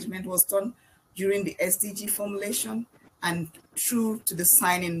engagement was done during the SDG formulation and through to the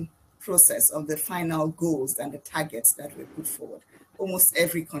signing process of the final goals and the targets that were put forward. Almost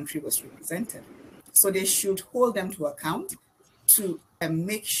every country was represented. So they should hold them to account to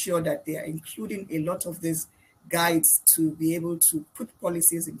make sure that they are including a lot of these guides to be able to put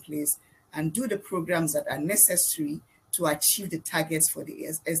policies in place and do the programs that are necessary to achieve the targets for the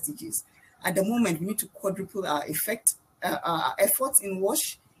SDGs. At the moment, we need to quadruple our efforts in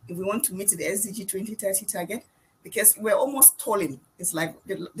WASH if we want to meet the SDG 2030 target, because we're almost stalling. It's like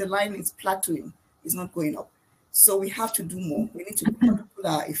the line is plateauing, it's not going up. So we have to do more. We need to quadruple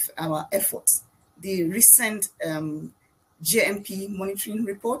our efforts. The recent GMP monitoring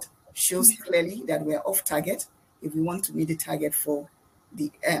report shows clearly that we're off target if we want to meet the target for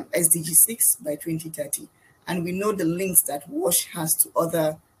the SDG 6 by 2030. And we know the links that WASH has to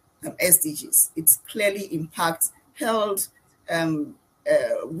other SDGs. It clearly impacts health,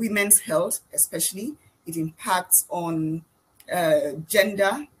 women's health especially. It impacts on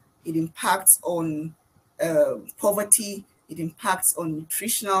gender. It impacts on poverty. It impacts on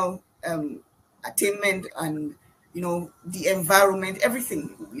nutritional attainment and the environment,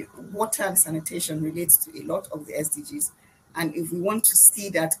 everything. Water and sanitation relates to a lot of the SDGs. And if we want to see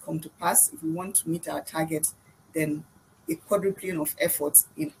that come to pass, if we want to meet our targets, then a quadrupling of efforts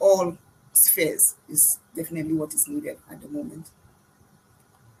in all spheres is definitely what is needed at the moment.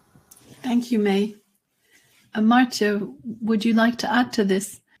 Thank you, May. Maartje, would you like to add to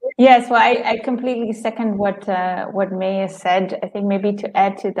this? Yes, well, I completely second what May has said. I think maybe to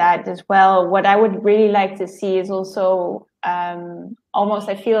add to that as well, what I would really like to see is also almost,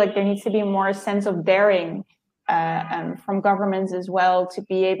 I feel like there needs to be more sense of daring from governments as well to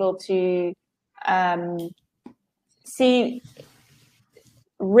be able to see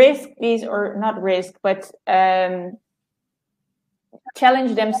risk these, or not risk, but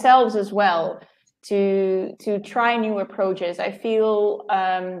challenge themselves as well to try new approaches. I feel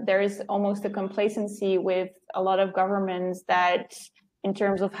there is almost a complacency with a lot of governments that in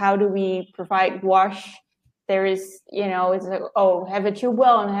terms of how do we provide WASH, there is, it's like, oh, have a tube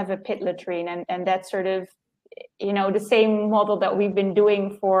well and have a pit latrine. And that's sort of, the same model that we've been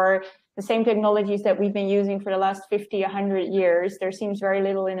doing for the same technologies that we've been using for the last 50, 100 years. There seems very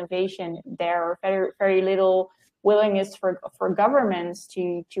little innovation there, or very, very little willingness for governments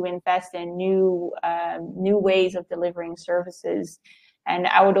to invest in new ways of delivering services. And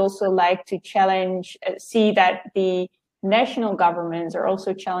I would also like to see that the national governments are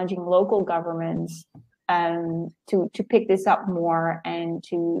also challenging local governments to pick this up more and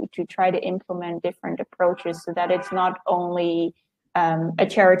to try to implement different approaches so that it's not only a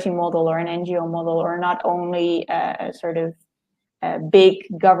charity model or an NGO model, or not only a sort of big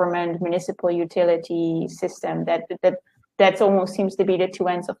government municipal utility system that almost seems to be the two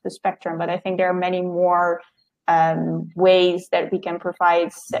ends of the spectrum. But I think there are many more ways that we can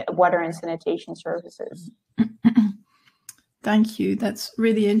provide water and sanitation services. Thank you. That's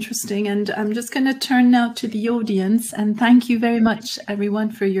really interesting. And I'm just going to turn now to the audience. And thank you very much, everyone,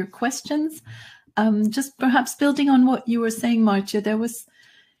 for your questions. Just perhaps building on what you were saying, Maartje, there was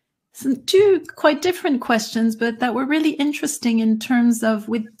two quite different questions, but that were really interesting in terms of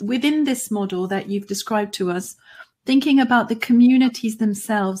within this model that you've described to us, thinking about the communities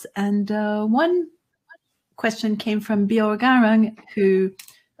themselves. And one question came from Björn Garang, who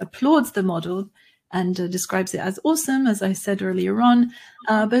applauds the model and describes it as awesome, as I said earlier on.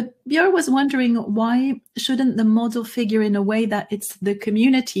 But Björn was wondering, why shouldn't the model figure in a way that it's the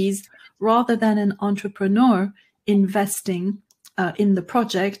communities rather than an entrepreneur investing in the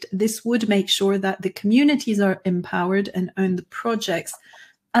project? This would make sure that the communities are empowered and own the projects,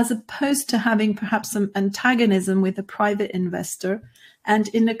 as opposed to having perhaps some antagonism with a private investor. And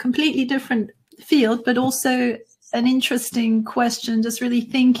in a completely different field, but also an interesting question, just really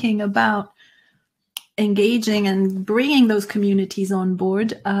thinking about engaging and bringing those communities on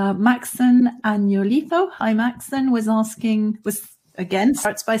board. Maxon Agnolito, hi Maxon,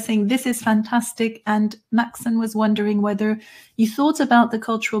 starts by saying, this is fantastic. And Maxon was wondering whether you thought about the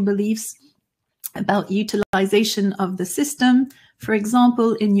cultural beliefs about utilization of the system. For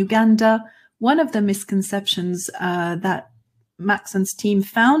example, in Uganda, one of the misconceptions that Maxon's team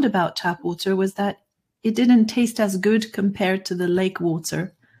found about tap water was that it didn't taste as good compared to the lake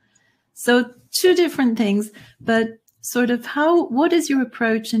water. So two different things, but sort of what is your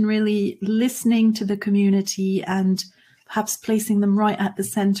approach in really listening to the community and perhaps placing them right at the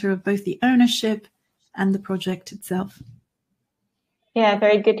center of both the ownership and the project itself? Yeah,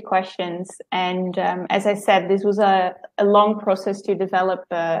 very good questions. And as I said, this was a long process to develop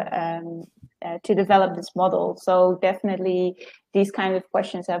this model. So definitely these kind of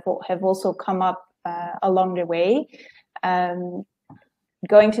questions have also come up along the way.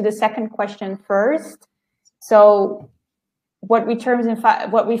 Going to the second question first. So what we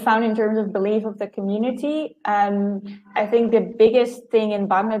found in terms of belief of the community, I think the biggest thing in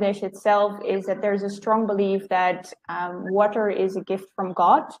Bangladesh itself is that there's a strong belief that water is a gift from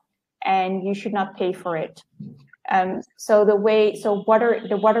God and you should not pay for it. The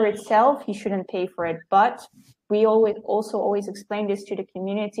water itself, you shouldn't pay for it, but we always explain this to the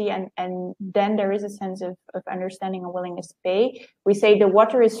community, and then there is a sense of understanding and willingness to pay. We say the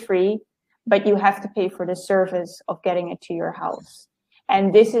water is free, but you have to pay for the service of getting it to your house.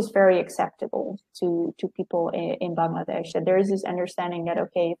 And this is very acceptable to people in Bangladesh, that there is this understanding that,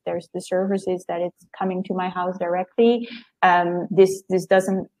 okay, if there's the services that it's coming to my house directly, this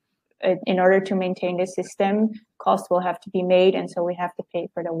doesn't, in order to maintain the system, cost will have to be made, and so we have to pay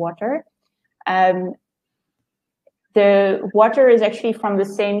for the water. The water is actually from the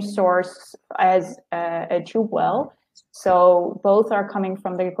same source as a tube well. So both are coming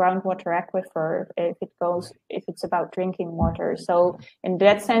from the groundwater aquifer if it's about drinking water. So in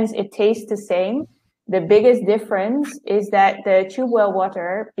that sense, it tastes the same. The biggest difference is that the tube well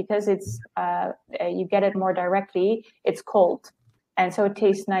water, because it's you get it more directly, it's cold. And so it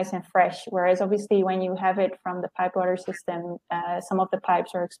tastes nice and fresh. Whereas obviously when you have it from the pipe water system, some of the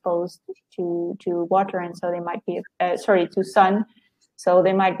pipes are exposed to water, and so they might be, to sun. So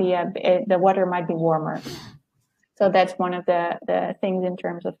they might be, the water might be warmer. So that's one of the things in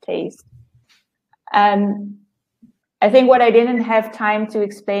terms of taste. I think what I didn't have time to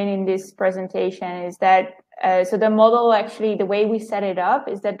explain in this presentation is that, so the model actually, the way we set it up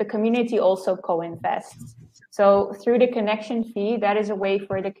is that the community also co-invests. So through the connection fee, that is a way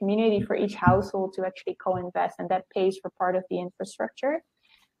for the community, for each household to actually co-invest, and that pays for part of the infrastructure.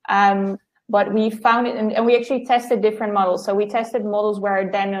 But we found it, and we actually tested different models. So we tested models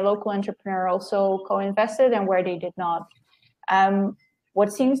where then a local entrepreneur also co-invested and where they did not.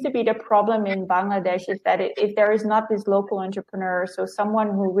 What seems to be the problem in Bangladesh is that if there is not this local entrepreneur, so someone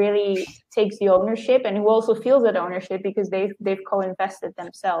who really takes the ownership and who also feels that ownership because they've co-invested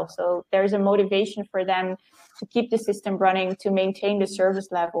themselves. So there's a motivation for them to keep the system running, to maintain the service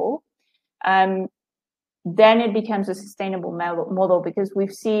level. Then it becomes a sustainable model, because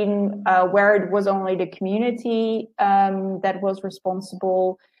we've seen where it was only the community that was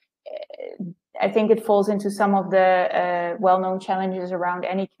responsible. I think it falls into some of the well-known challenges around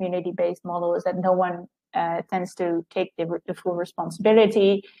any community-based model, is that no one tends to take the full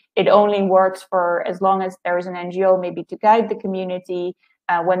responsibility. It only works for as long as there is an NGO maybe to guide the community.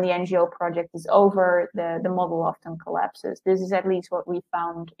 When the NGO project is over, the model often collapses. This is at least what we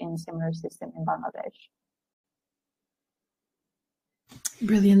found in similar system in Bangladesh.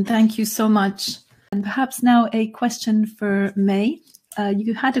 Brilliant, thank you so much. And perhaps now a question for May.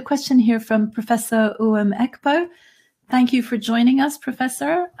 You had a question here from Professor Ekpo. Thank you for joining us,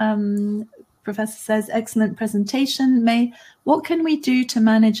 Professor. Professor says, excellent presentation. May, what can we do to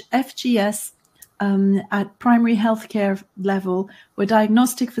manage FGS at primary healthcare level where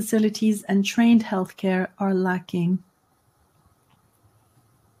diagnostic facilities and trained healthcare are lacking?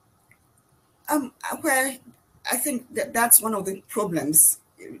 Well, I think that's one of the problems.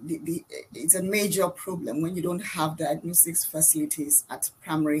 It's a major problem when you don't have diagnostics facilities at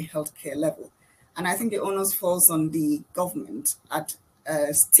primary healthcare level. And I think the onus falls on the government, at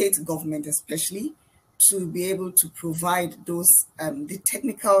state government especially, to be able to provide those, the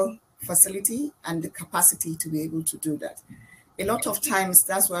technical facility and the capacity to be able to do that. A lot of times,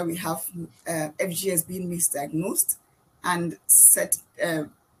 that's why we have FGS being misdiagnosed, and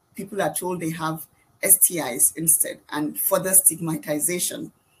people are told they have STIs instead, and further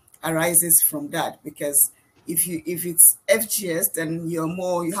stigmatization arises from that, because if it's FGS, then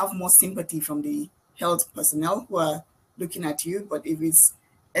you have more sympathy from the health personnel who are looking at you. But if it's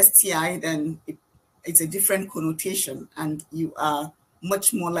STI, then it's a different connotation, and you are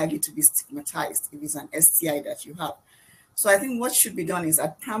much more likely to be stigmatized if it's an STI that you have. So I think what should be done is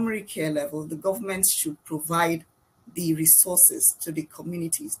at primary care level, the government should provide the resources to the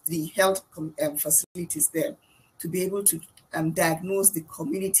communities, the health facilities there, to be able to diagnose the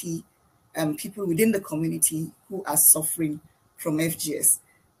community, people within the community who are suffering from FGS.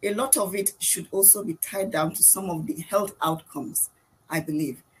 A lot of it should also be tied down to some of the health outcomes, I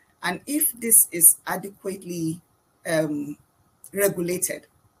believe. And if this is adequately regulated,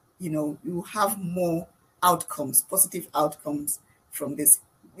 you have more outcomes, positive outcomes from this.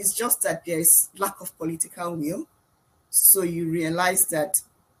 It's just that there's lack of political will. So you realize that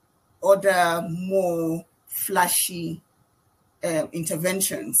other more flashy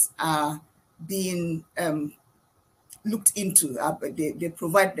interventions are being looked into. They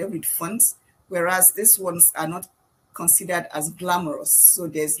provide them with funds, whereas these ones are not considered as glamorous. So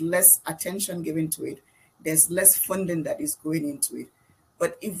there's less attention given to it. There's less funding that is going into it.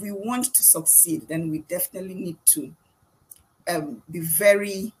 But if we want to succeed, then we definitely need to be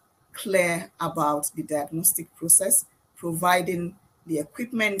very clear about the diagnostic process, providing the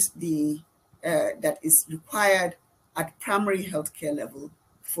equipment that is required at primary healthcare level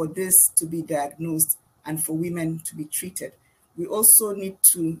for this to be diagnosed and for women to be treated. We also need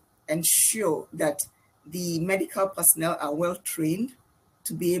to ensure that the medical personnel are well trained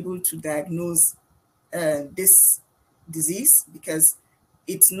to be able to diagnose this disease, because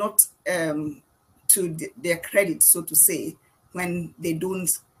it's not to their credit, so to say, when they don't,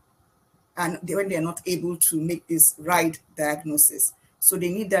 and when they're not able to make this right diagnosis. So they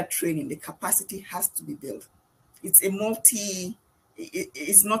need that training. The capacity has to be built. It's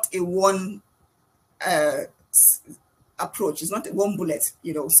it's not a one approach. It's not a one bullet,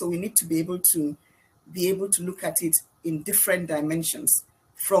 so we need to be able to look at it in different dimensions,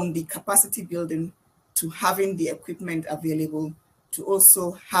 from the capacity building to having the equipment available, to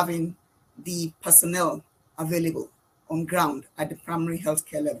also having the personnel available on ground at the primary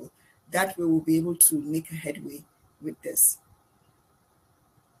healthcare level. That way we'll be able to make a headway with this.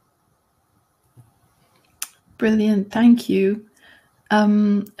 Brilliant, thank you.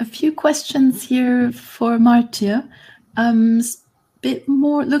 A few questions here for Maartje.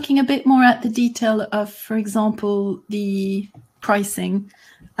 Looking a bit more at the detail of, for example, the pricing.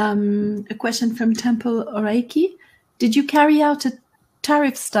 A question from Temple Oreiki. Did you carry out a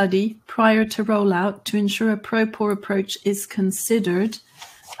tariff study prior to rollout to ensure a pro-poor approach is considered?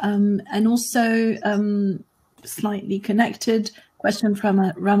 And also, slightly connected, question from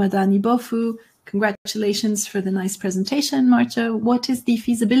Ramadani Bofu. Congratulations for the nice presentation, Maartje. What is the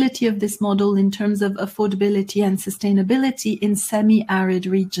feasibility of this model in terms of affordability and sustainability in semi-arid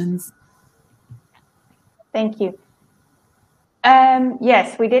regions? Thank you.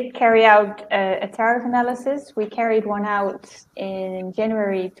 Yes, we did carry out a tariff analysis. We carried one out in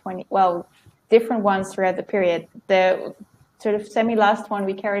January different ones throughout the period. The sort of semi-last one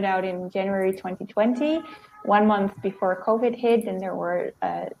we carried out in January 2020, 1 month before COVID hit, and there were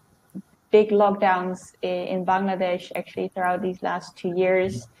big lockdowns in Bangladesh actually throughout these last 2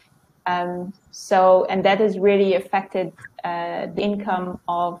 years. And that has really affected the income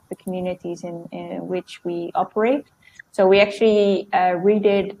of the communities in which we operate. So we actually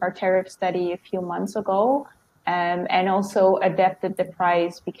redid our tariff study a few months ago, and also adapted the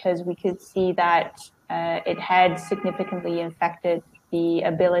price because we could see that it had significantly affected the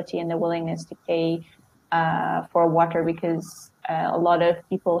ability and the willingness to pay for water, because a lot of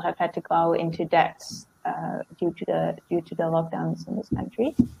people have had to go into debts due to the lockdowns in this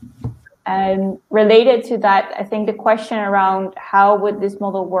country. Related to that, I think the question around how would this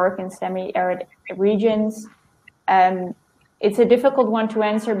model work in semi-arid regions, it's a difficult one to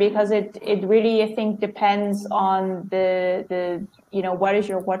answer because it really, I think, depends on the what is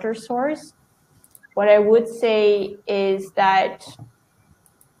your water source. What I would say is that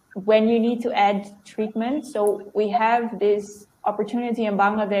when you need to add treatment, so we have this opportunity in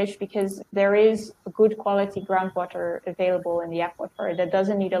Bangladesh because there is a good quality groundwater available in the aquifer that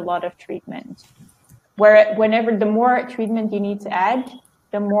doesn't need a lot of treatment. Whenever the more treatment you need to add,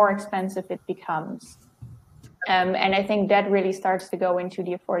 the more expensive it becomes. And I think that really starts to go into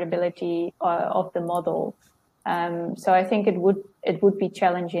the affordability of the model. So I think it would be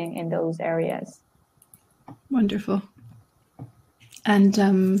challenging in those areas. Wonderful.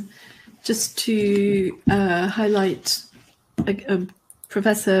 And just to highlight,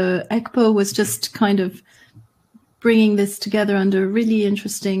 Professor Ekpo was just kind of bringing this together under a really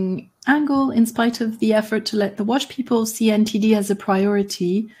interesting angle, in spite of the effort to let the WASH people see NTD as a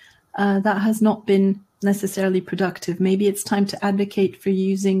priority. That has not been necessarily productive. Maybe it's time to advocate for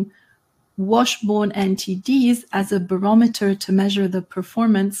using wash-borne NTDs as a barometer to measure the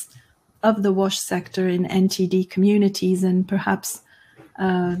performance of the wash sector in NTD communities. And perhaps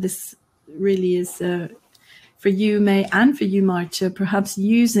this really is for you, May, and for you, Maartje, perhaps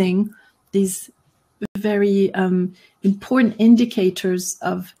using these very important indicators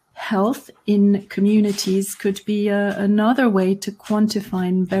of health in communities could be another way to quantify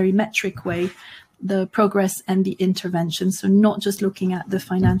in a very metric way the progress and the intervention. So not just looking at the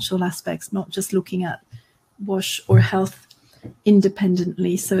financial aspects, not just looking at wash or health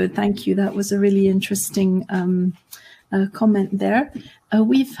independently. So thank you. That was a really interesting comment there.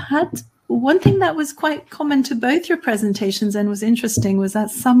 We've had one thing that was quite common to both your presentations and was interesting was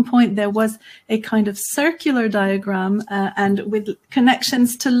at some point there was a kind of circular diagram and with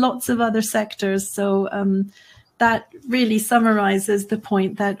connections to lots of other sectors. So that really summarizes the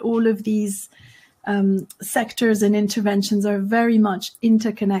point that all of these sectors and interventions are very much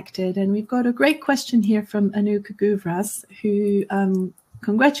interconnected. And we've got a great question here from Anouk Guvras, who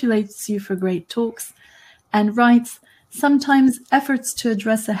congratulates you for great talks and writes, sometimes efforts to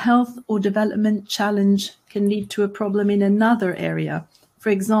address a health or development challenge can lead to a problem in another area. For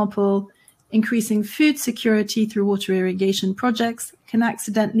example, increasing food security through water irrigation projects can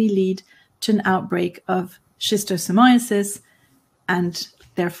accidentally lead to an outbreak of schistosomiasis and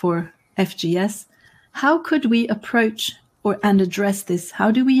therefore FGS. How could we approach and address this?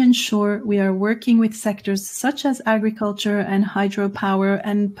 How do we ensure we are working with sectors such as agriculture and hydropower?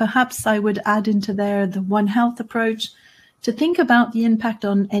 And perhaps I would add into there the One Health approach to think about the impact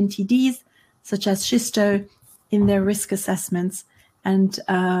on NTDs, such as schisto, in their risk assessments. And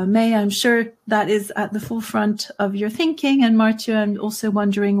May, I'm sure that is at the forefront of your thinking. And Maartje, I'm also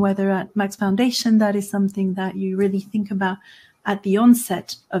wondering whether at Max Foundation that is something that you really think about at the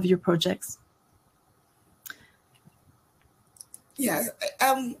onset of your projects. Yes,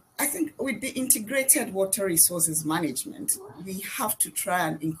 I think with the integrated water resources management, we have to try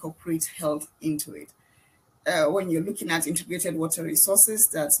and incorporate health into it. When you're looking at integrated water resources,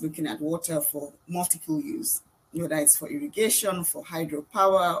 that's looking at water for multiple use, whether it's for irrigation, for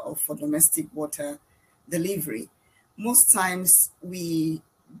hydropower, or for domestic water delivery. Most times we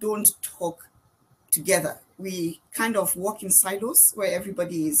don't talk together. We kind of work in silos where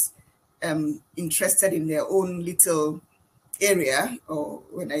everybody is interested in their own little area, or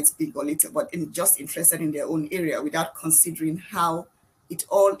whether it's big or little, but just interested in their own area without considering how it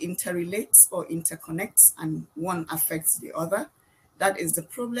all interrelates or interconnects and one affects the other. That is the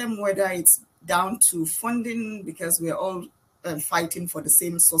problem, whether it's down to funding because we're all fighting for the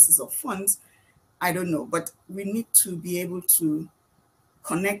same sources of funds. I don't know, but we need to be able to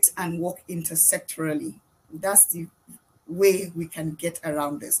connect and work intersectorally. That's the way we can get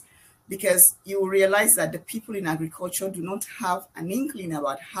around this, because you will realize that the people in agriculture do not have an inkling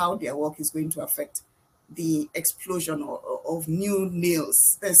about how their work is going to affect the explosion of new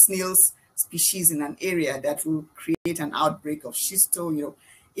snails species in an area that will create an outbreak of schisto. You know,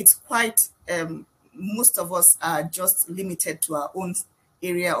 it's quite, most of us are just limited to our own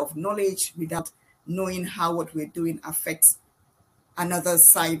area of knowledge without knowing how what we're doing affects another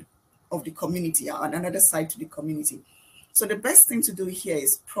side of the community or another side to the community. So the best thing to do here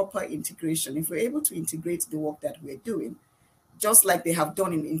is proper integration. If we're able to integrate the work that we're doing, just like they have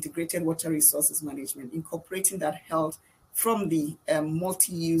done in integrated water resources management, incorporating that health from the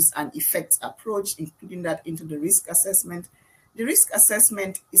multi-use and effects approach, including that into the risk assessment. The risk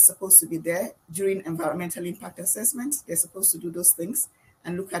assessment is supposed to be there during environmental impact assessments. They're supposed to do those things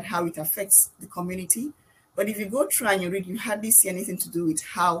and look at how it affects the community. But if you go try and you read, you hardly see anything to do with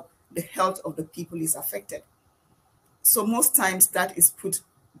how the health of the people is affected. So most times that is put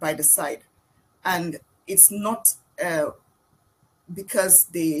by the side, and it's not because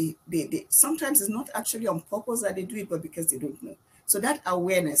they sometimes it's not actually on purpose that they do it, but because they don't know. So that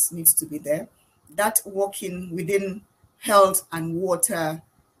awareness needs to be there. That working within health and water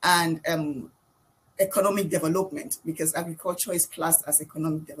and economic development, because agriculture is classed as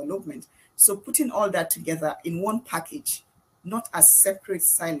economic development. So putting all that together in one package, not as separate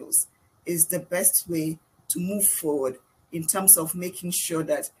silos, is the best way to move forward in terms of making sure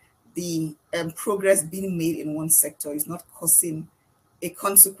that the progress being made in one sector is not causing a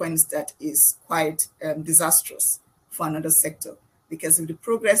consequence that is quite disastrous for another sector. Because if the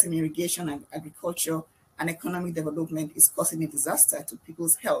progress in irrigation and agriculture and economic development is causing a disaster to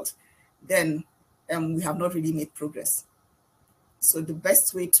people's health, then we have not really made progress. So the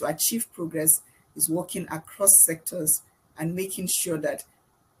best way to achieve progress is working across sectors and making sure that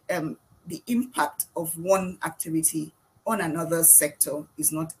the impact of one activity on another sector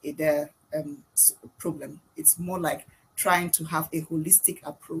is not a problem. It's more like trying to have a holistic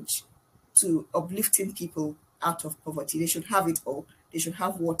approach to uplifting people out of poverty. They should have it all. They should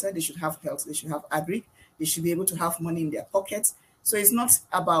have water, they should have health, they should have agri, they should be able to have money in their pockets. So it's not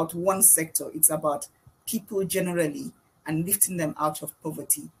about one sector, it's about people generally and lifting them out of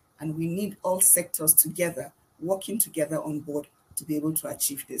poverty. And we need all sectors together, working together on board to be able to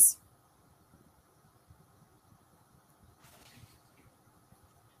achieve this.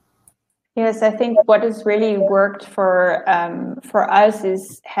 Yes, I think what has really worked for us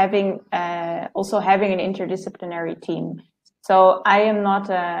is having also having an interdisciplinary team. So I'm not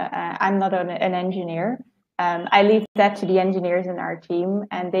an engineer. I leave that to the engineers in our team,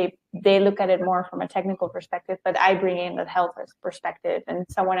 and they look at it more from a technical perspective. But I bring in the health perspective, and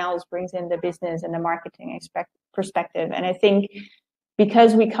someone else brings in the business and the marketing perspective. And I think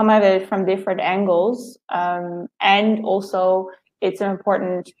because we come at it from different angles, and also it's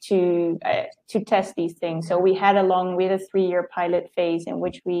important to test these things. So we had a 3-year pilot phase in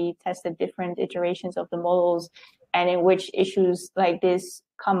which we tested different iterations of the models, and in which issues like this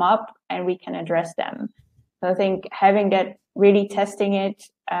come up and we can address them. So I think having that, really testing it,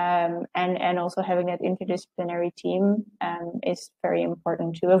 and also having that interdisciplinary team is very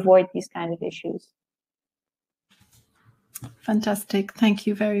important to avoid these kind of issues. Fantastic. Thank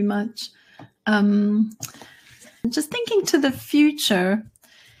you very much. Just thinking to the future,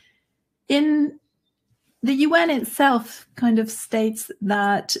 in the UN itself kind of states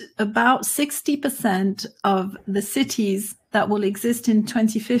that about 60% of the cities that will exist in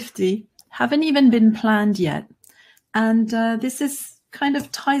 2050 haven't even been planned yet. And this is kind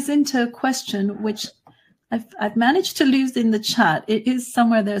of ties into a question which I've managed to lose in the chat. It is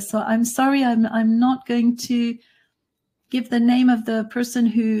somewhere there, so I'm sorry, I'm not going to give the name of the person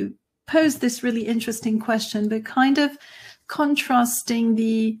who posed this really interesting question, but kind of contrasting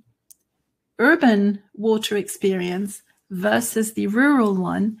the urban water experience versus the rural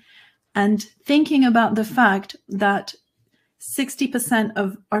one, and thinking about the fact that 60%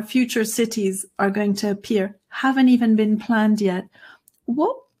 of our future cities are going to appear, haven't even been planned yet.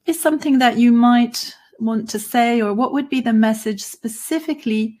 What is something that you might want to say, or what would be the message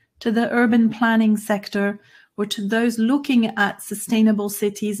specifically to the urban planning sector, or to those looking at sustainable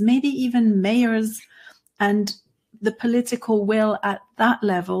cities, maybe even mayors and the political will at that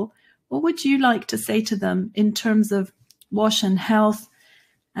level? What would you like to say to them in terms of wash and health,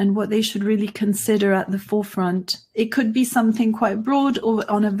 and what they should really consider at the forefront? It could be something quite broad or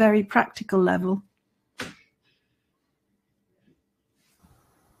on a very practical level.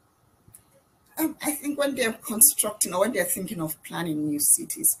 I think when they're constructing, or when they're thinking of planning new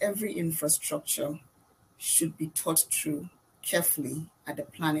cities, every infrastructure should be thought through carefully at the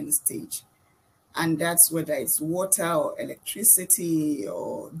planning stage. And that's whether it's water or electricity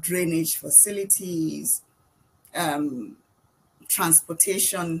or drainage facilities,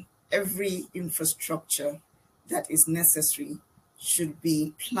 transportation. Every infrastructure that is necessary should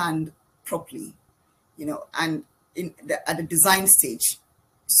be planned properly, and at the design stage.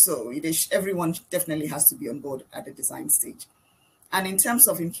 So everyone definitely has to be on board at the design stage. And in terms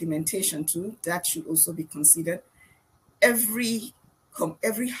of implementation too, that should also be considered. Every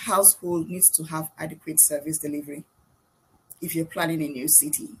household needs to have adequate service delivery. If you're planning a new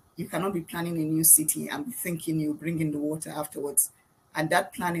city, you cannot be planning a new city and be thinking you bring in the water afterwards. At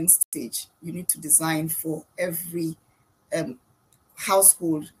that planning stage, you need to design for every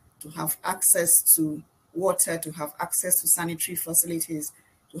household to have access to water, to have access to sanitary facilities,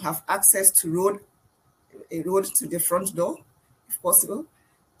 to have access to a road to the front door, if possible,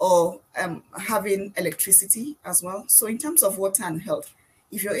 or having electricity as well. So in terms of water and health,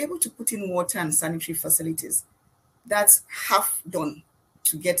 if you're able to put in water and sanitary facilities, that's half done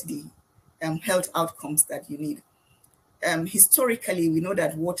to get the health outcomes that you need. Historically, we know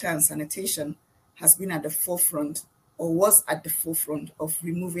that water and sanitation has been at the forefront, or was at the forefront of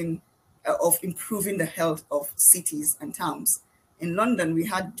improving the health of cities and towns. In London, we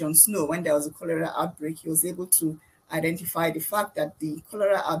had John Snow. When there was a cholera outbreak, he was able to identify the fact that the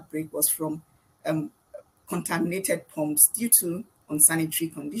cholera outbreak was from contaminated pumps due to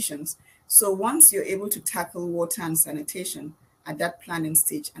unsanitary conditions. So once you're able to tackle water and sanitation at that planning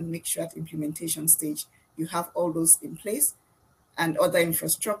stage and make sure at implementation stage you have all those in place and other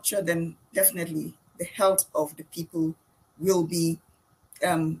infrastructure, then definitely the health of the people will be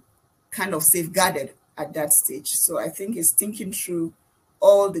kind of safeguarded at that stage. So I think it's thinking through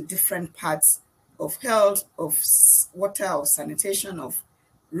all the different parts of health, of water, of sanitation, of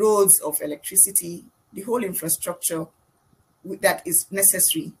roads, of electricity, the whole infrastructure that is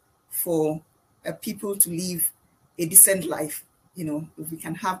necessary for people to live a decent life. If we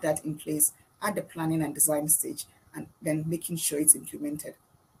can have that in place at the planning and design stage, and then making sure it's implemented.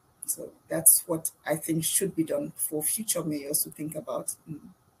 So that's what I think should be done for future mayors to think about.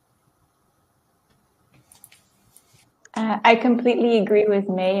 I completely agree with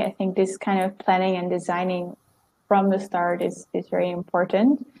May. I think this kind of planning and designing from the start is very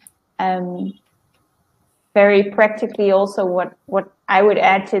important. Very practically also what I would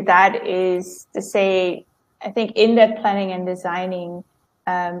add to that is to say, I think in that planning and designing,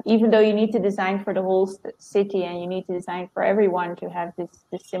 even though you need to design for the whole city and you need to design for everyone to have this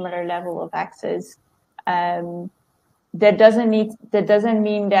similar level of access, that doesn't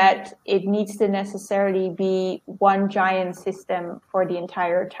mean that it needs to necessarily be one giant system for the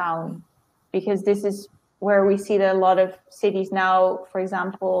entire town, because this is where we see that a lot of cities now, for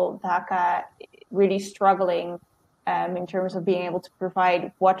example, Dhaka, really struggling in terms of being able to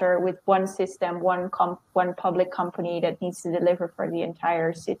provide water with one system, one public company that needs to deliver for the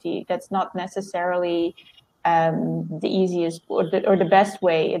entire city. That's not necessarily the easiest or the best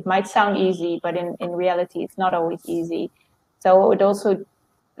way. It might sound easy, but in reality, it's not always easy. So I would also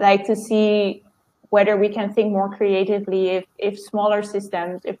like to see whether we can think more creatively if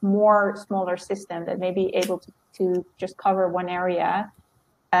more smaller systems that may be able to just cover one area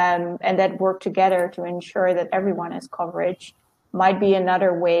and that work together to ensure that everyone has coverage might be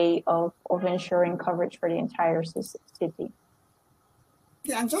another way of ensuring coverage for the entire city.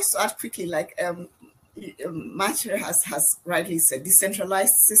 Yeah, and just to add quickly, like Maartje has rightly said,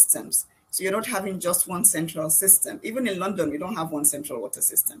 decentralized systems. So you're not having just one central system. Even in London, we don't have one central water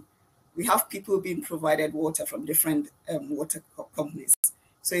system. We have people being provided water from different water companies.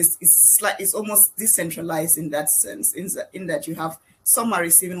 So it's almost decentralized in that sense, in that you have some are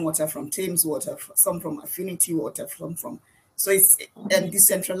receiving water from Thames Water, some from Affinity Water, so it's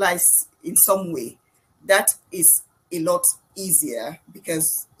decentralized in some way. That is a lot easier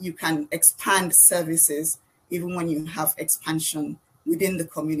because you can expand services even when you have expansion within the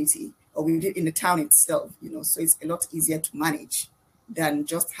community or within the town itself, so it's a lot easier to manage than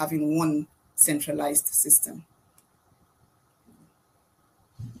just having one centralized system.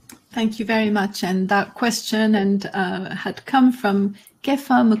 Thank you very much. And that question had come from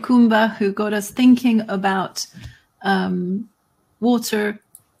Kefa Mukumba, who got us thinking about water,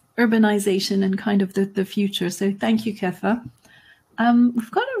 urbanization, and kind of the future. So thank you, Kefa.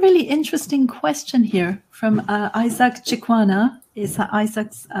 We've got a really interesting question here from Isaac Chikwana.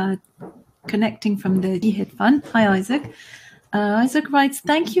 Isaac's connecting from the DHIT Fund. Hi, Isaac. Isaac writes,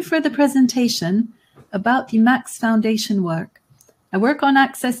 thank you for the presentation about the Max Foundation work. I work on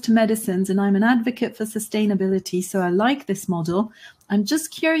access to medicines and I'm an advocate for sustainability, so I like this model. I'm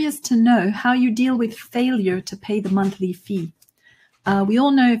just curious to know how you deal with failure to pay the monthly fee. We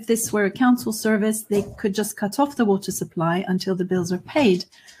all know if this were a council service, they could just cut off the water supply until the bills are paid.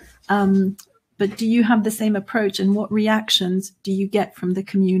 But do you have the same approach, and what reactions do you get from the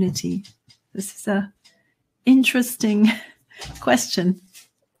community? This is an interesting question.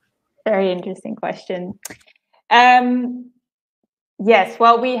 Very interesting question. Yes,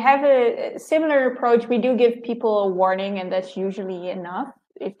 well, we have a similar approach. We do give people a warning, and that's usually enough.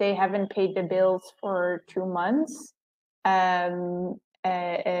 If they haven't paid the bills for 2 months,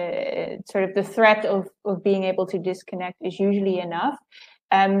 sort of the threat of being able to disconnect is usually enough.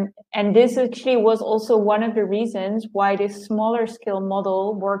 And this actually was also one of the reasons why this smaller scale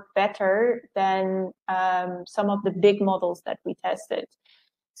model worked better than some of the big models that we tested.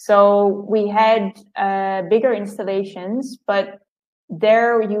 So we had bigger installations, but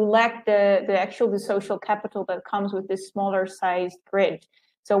there you lack the social capital that comes with this smaller sized grid.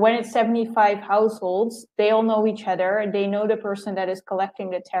 So when it's 75 households, they all know each other. They know the person that is collecting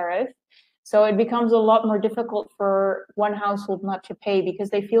the tariff. So it becomes a lot more difficult for one household not to pay because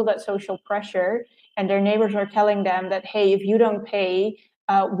they feel that social pressure and their neighbors are telling them that, hey, if you don't pay,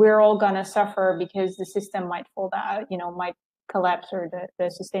 we're all going to suffer because the system might fall down, might collapse, or the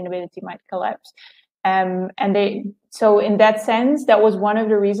sustainability might collapse. So in that sense, that was one of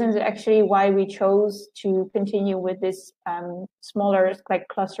the reasons actually why we chose to continue with this smaller, like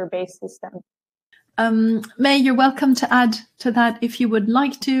cluster-based system. May, you're welcome to add to that if you would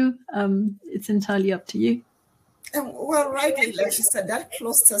like to. It's entirely up to you. Well, rightly, like you said, that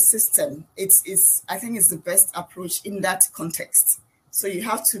cluster system, I think it's the best approach in that context. So it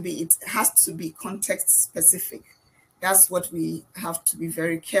has to be context specific. That's what we have to be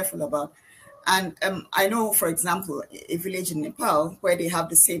very careful about. And I know, for example, a village in Nepal where they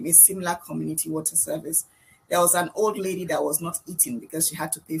have a similar community water service. There was an old lady that was not eating because she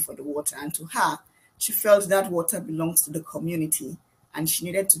had to pay for the water. And to her, she felt that water belongs to the community and she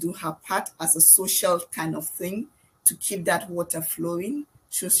needed to do her part as a social kind of thing to keep that water flowing.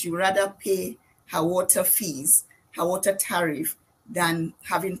 So she would rather pay her water fees, her water tariff, than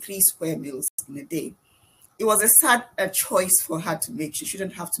having 3 square meals in a day. It was a sad choice for her to make. She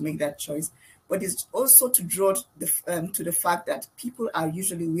shouldn't have to make that choice. But it's also to draw to the fact that people are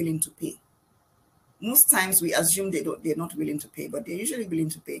usually willing to pay. Most times we assume they're not willing to pay, but they're usually willing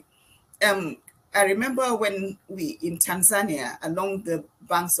to pay. I remember when in Tanzania, along the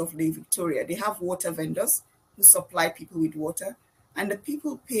banks of Lake Victoria, they have water vendors who supply people with water, and the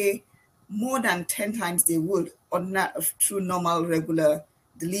people pay more than 10 times they would on that through normal, regular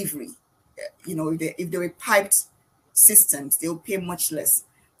delivery. You know, if they were piped systems, they'll pay much less.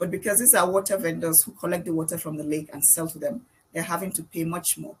 But because these are water vendors who collect the water from the lake and sell to them, they're having to pay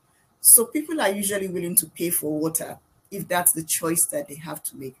much more. So people are usually willing to pay for water if that's the choice that they have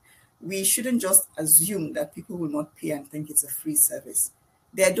to make. We shouldn't just assume that people will not pay and think it's a free service.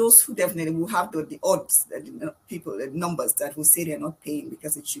 There are those who definitely will have the odds, the numbers that will say they're not paying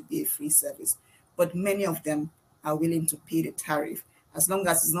because it should be a free service. But many of them are willing to pay the tariff, as long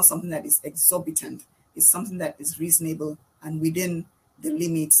as it's not something that is exorbitant. It's something that is reasonable and within the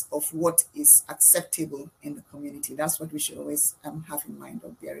limits of what is acceptable in the community. That's what we should always have in mind or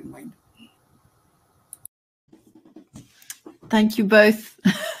bear in mind. Thank you both.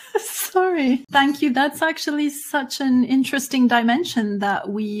 Sorry. Thank you. That's actually such an interesting dimension that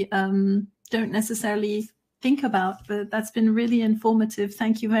we don't necessarily think about, but that's been really informative.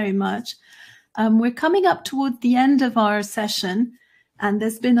 Thank you very much. We're coming up toward the end of our session, and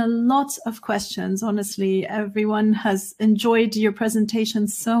there's been a lot of questions. Honestly, everyone has enjoyed your presentation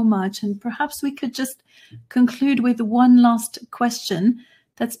so much, and perhaps we could just conclude with one last question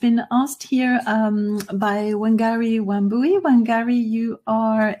that's been asked here by Wangari Wambui. Wangari, you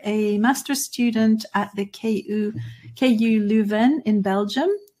are a master's student at the KU Leuven in Belgium,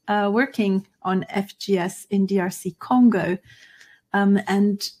 working on FGS in DRC Congo.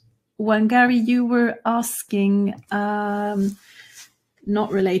 And Wangari, you were asking,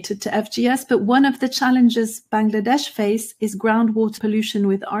 not related to FGS, but one of the challenges Bangladesh face is groundwater pollution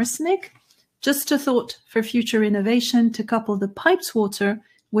with arsenic. Just a thought for future innovation to couple the piped water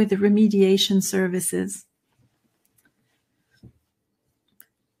with the remediation services.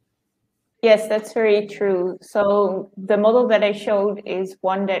 Yes, that's very true. So the model that I showed is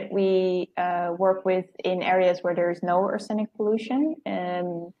one that we work with in areas where there is no arsenic pollution.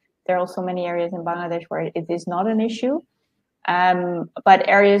 There are also many areas in Bangladesh where it is not an issue. But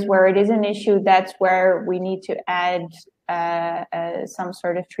areas where it is an issue, that's where we need to add some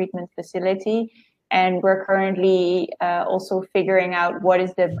sort of treatment facility. And we're currently also figuring out what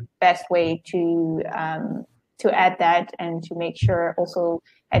is the best way to add that and to make sure also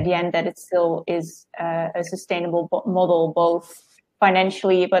at the end that it still is a sustainable model, both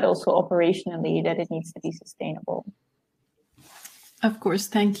financially but also operationally, that it needs to be sustainable. Of course,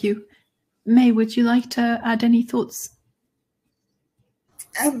 thank you. May, would you like to add any thoughts?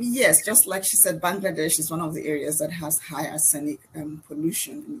 Yes, just like she said, Bangladesh is one of the areas that has high arsenic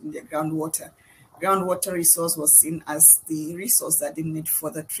pollution in the groundwater. Groundwater resource was seen as the resource that didn't need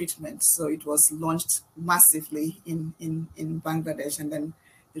further treatment. So it was launched massively in Bangladesh. And then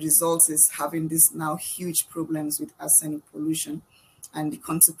the result is having this now huge problems with arsenic pollution and the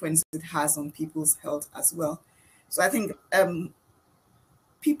consequences it has on people's health as well. So I think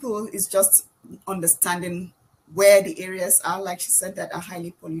people is just understanding where the areas are, like she said, that are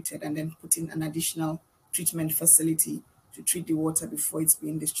highly polluted, and then putting an additional treatment facility to treat the water before it's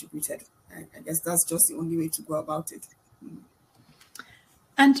being distributed. I guess that's just the only way to go about it.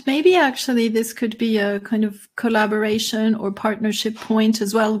 And maybe actually this could be a kind of collaboration or partnership point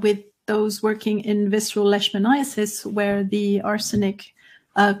as well with those working in visceral leishmaniasis, where the arsenic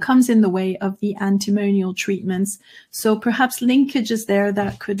comes in the way of the antimonial treatments. So perhaps linkages there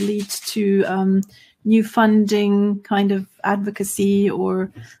that could lead to new funding, kind of advocacy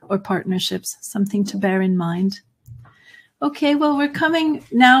or partnerships, something to bear in mind. Okay, well, we're coming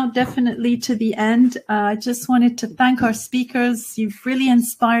now definitely to the end. I just wanted to thank our speakers. You've really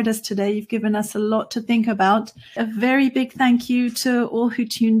inspired us today. You've given us a lot to think about. A very big thank you to all who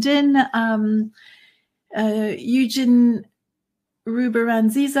tuned in. Eugene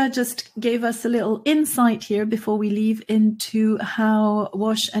Ruberanziza just gave us a little insight here before we leave into how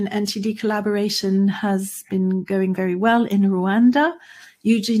WASH and NTD collaboration has been going very well in Rwanda.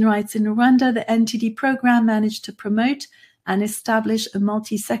 Eugene writes, in Rwanda, the NTD program managed to promote and establish a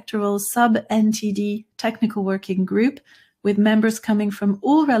multi-sectoral sub-NTD technical working group with members coming from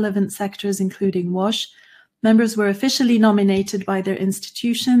all relevant sectors, including WASH. Members were officially nominated by their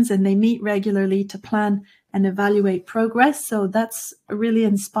institutions, and they meet regularly to plan and evaluate progress. So that's really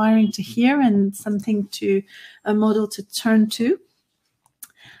inspiring to hear and something to a model to turn to.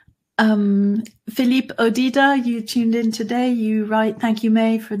 Philippe Odida, you tuned in today. You write, thank you,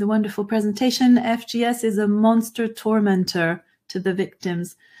 May, for the wonderful presentation. FGS is a monster tormentor to the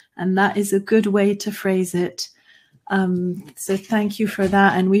victims, and that is a good way to phrase it. So thank you for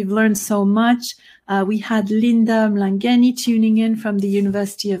that. And we've learned so much. We had Linda Mlangeni tuning in from the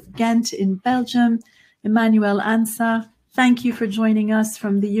University of Ghent in Belgium. Emmanuel Ansa, thank you for joining us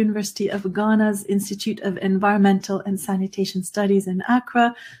from the University of Ghana's Institute of Environmental and Sanitation Studies in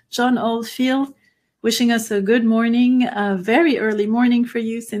Accra. John Oldfield, wishing us a good morning, a very early morning for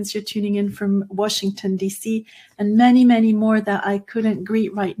you since you're tuning in from Washington, D.C., and many, many more that I couldn't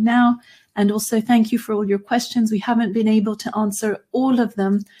greet right now. And also thank you for all your questions. We haven't been able to answer all of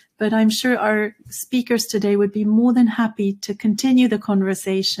them, but I'm sure our speakers today would be more than happy to continue the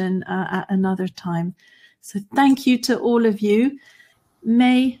conversation at another time. So thank you to all of you.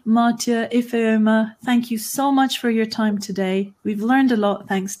 May, Maartje, Ifeoma, thank you so much for your time today. We've learned a lot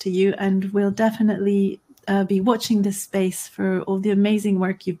thanks to you, and we'll definitely be watching this space for all the amazing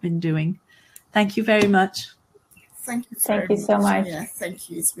work you've been doing. Thank you very much. Thank you. Thank you so much. Yeah, thank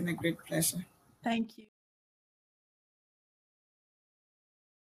you. It's been a great pleasure. Thank you.